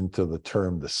run into the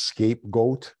term the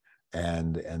scapegoat,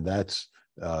 and that's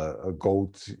a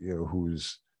goat, you know,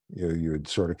 who's, you know, you would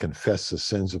sort of confess the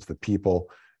sins of the people,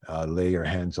 lay your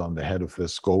hands on the head of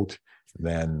this goat,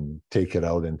 then take it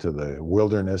out into the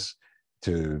wilderness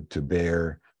to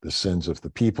bear the sins of the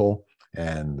people,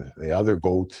 and the other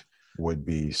goat would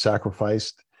be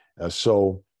sacrificed.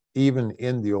 So even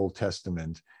in the Old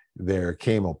Testament, there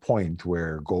came a point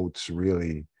where goats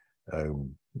really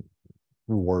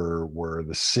were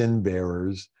the sin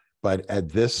bearers. But at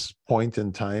this point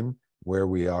in time, where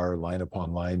we are, line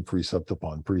upon line, precept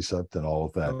upon precept, and all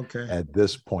of that, Okay. at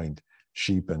this point,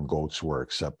 sheep and goats were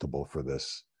acceptable for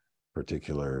this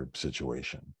particular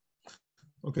situation.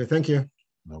 Okay, thank you.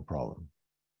 No problem.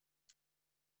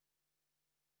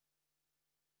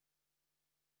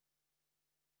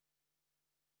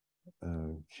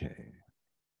 Okay.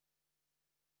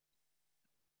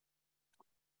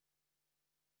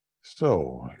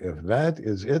 So if that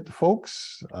is it,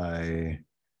 folks, I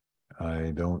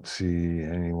don't see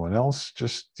anyone else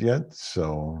just yet,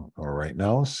 so, or right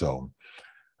now, so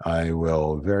I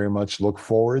will very much look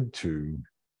forward to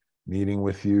meeting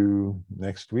with you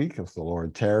next week if the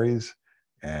Lord tarries,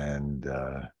 and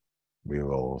we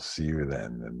will see you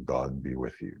then, and God be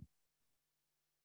with you.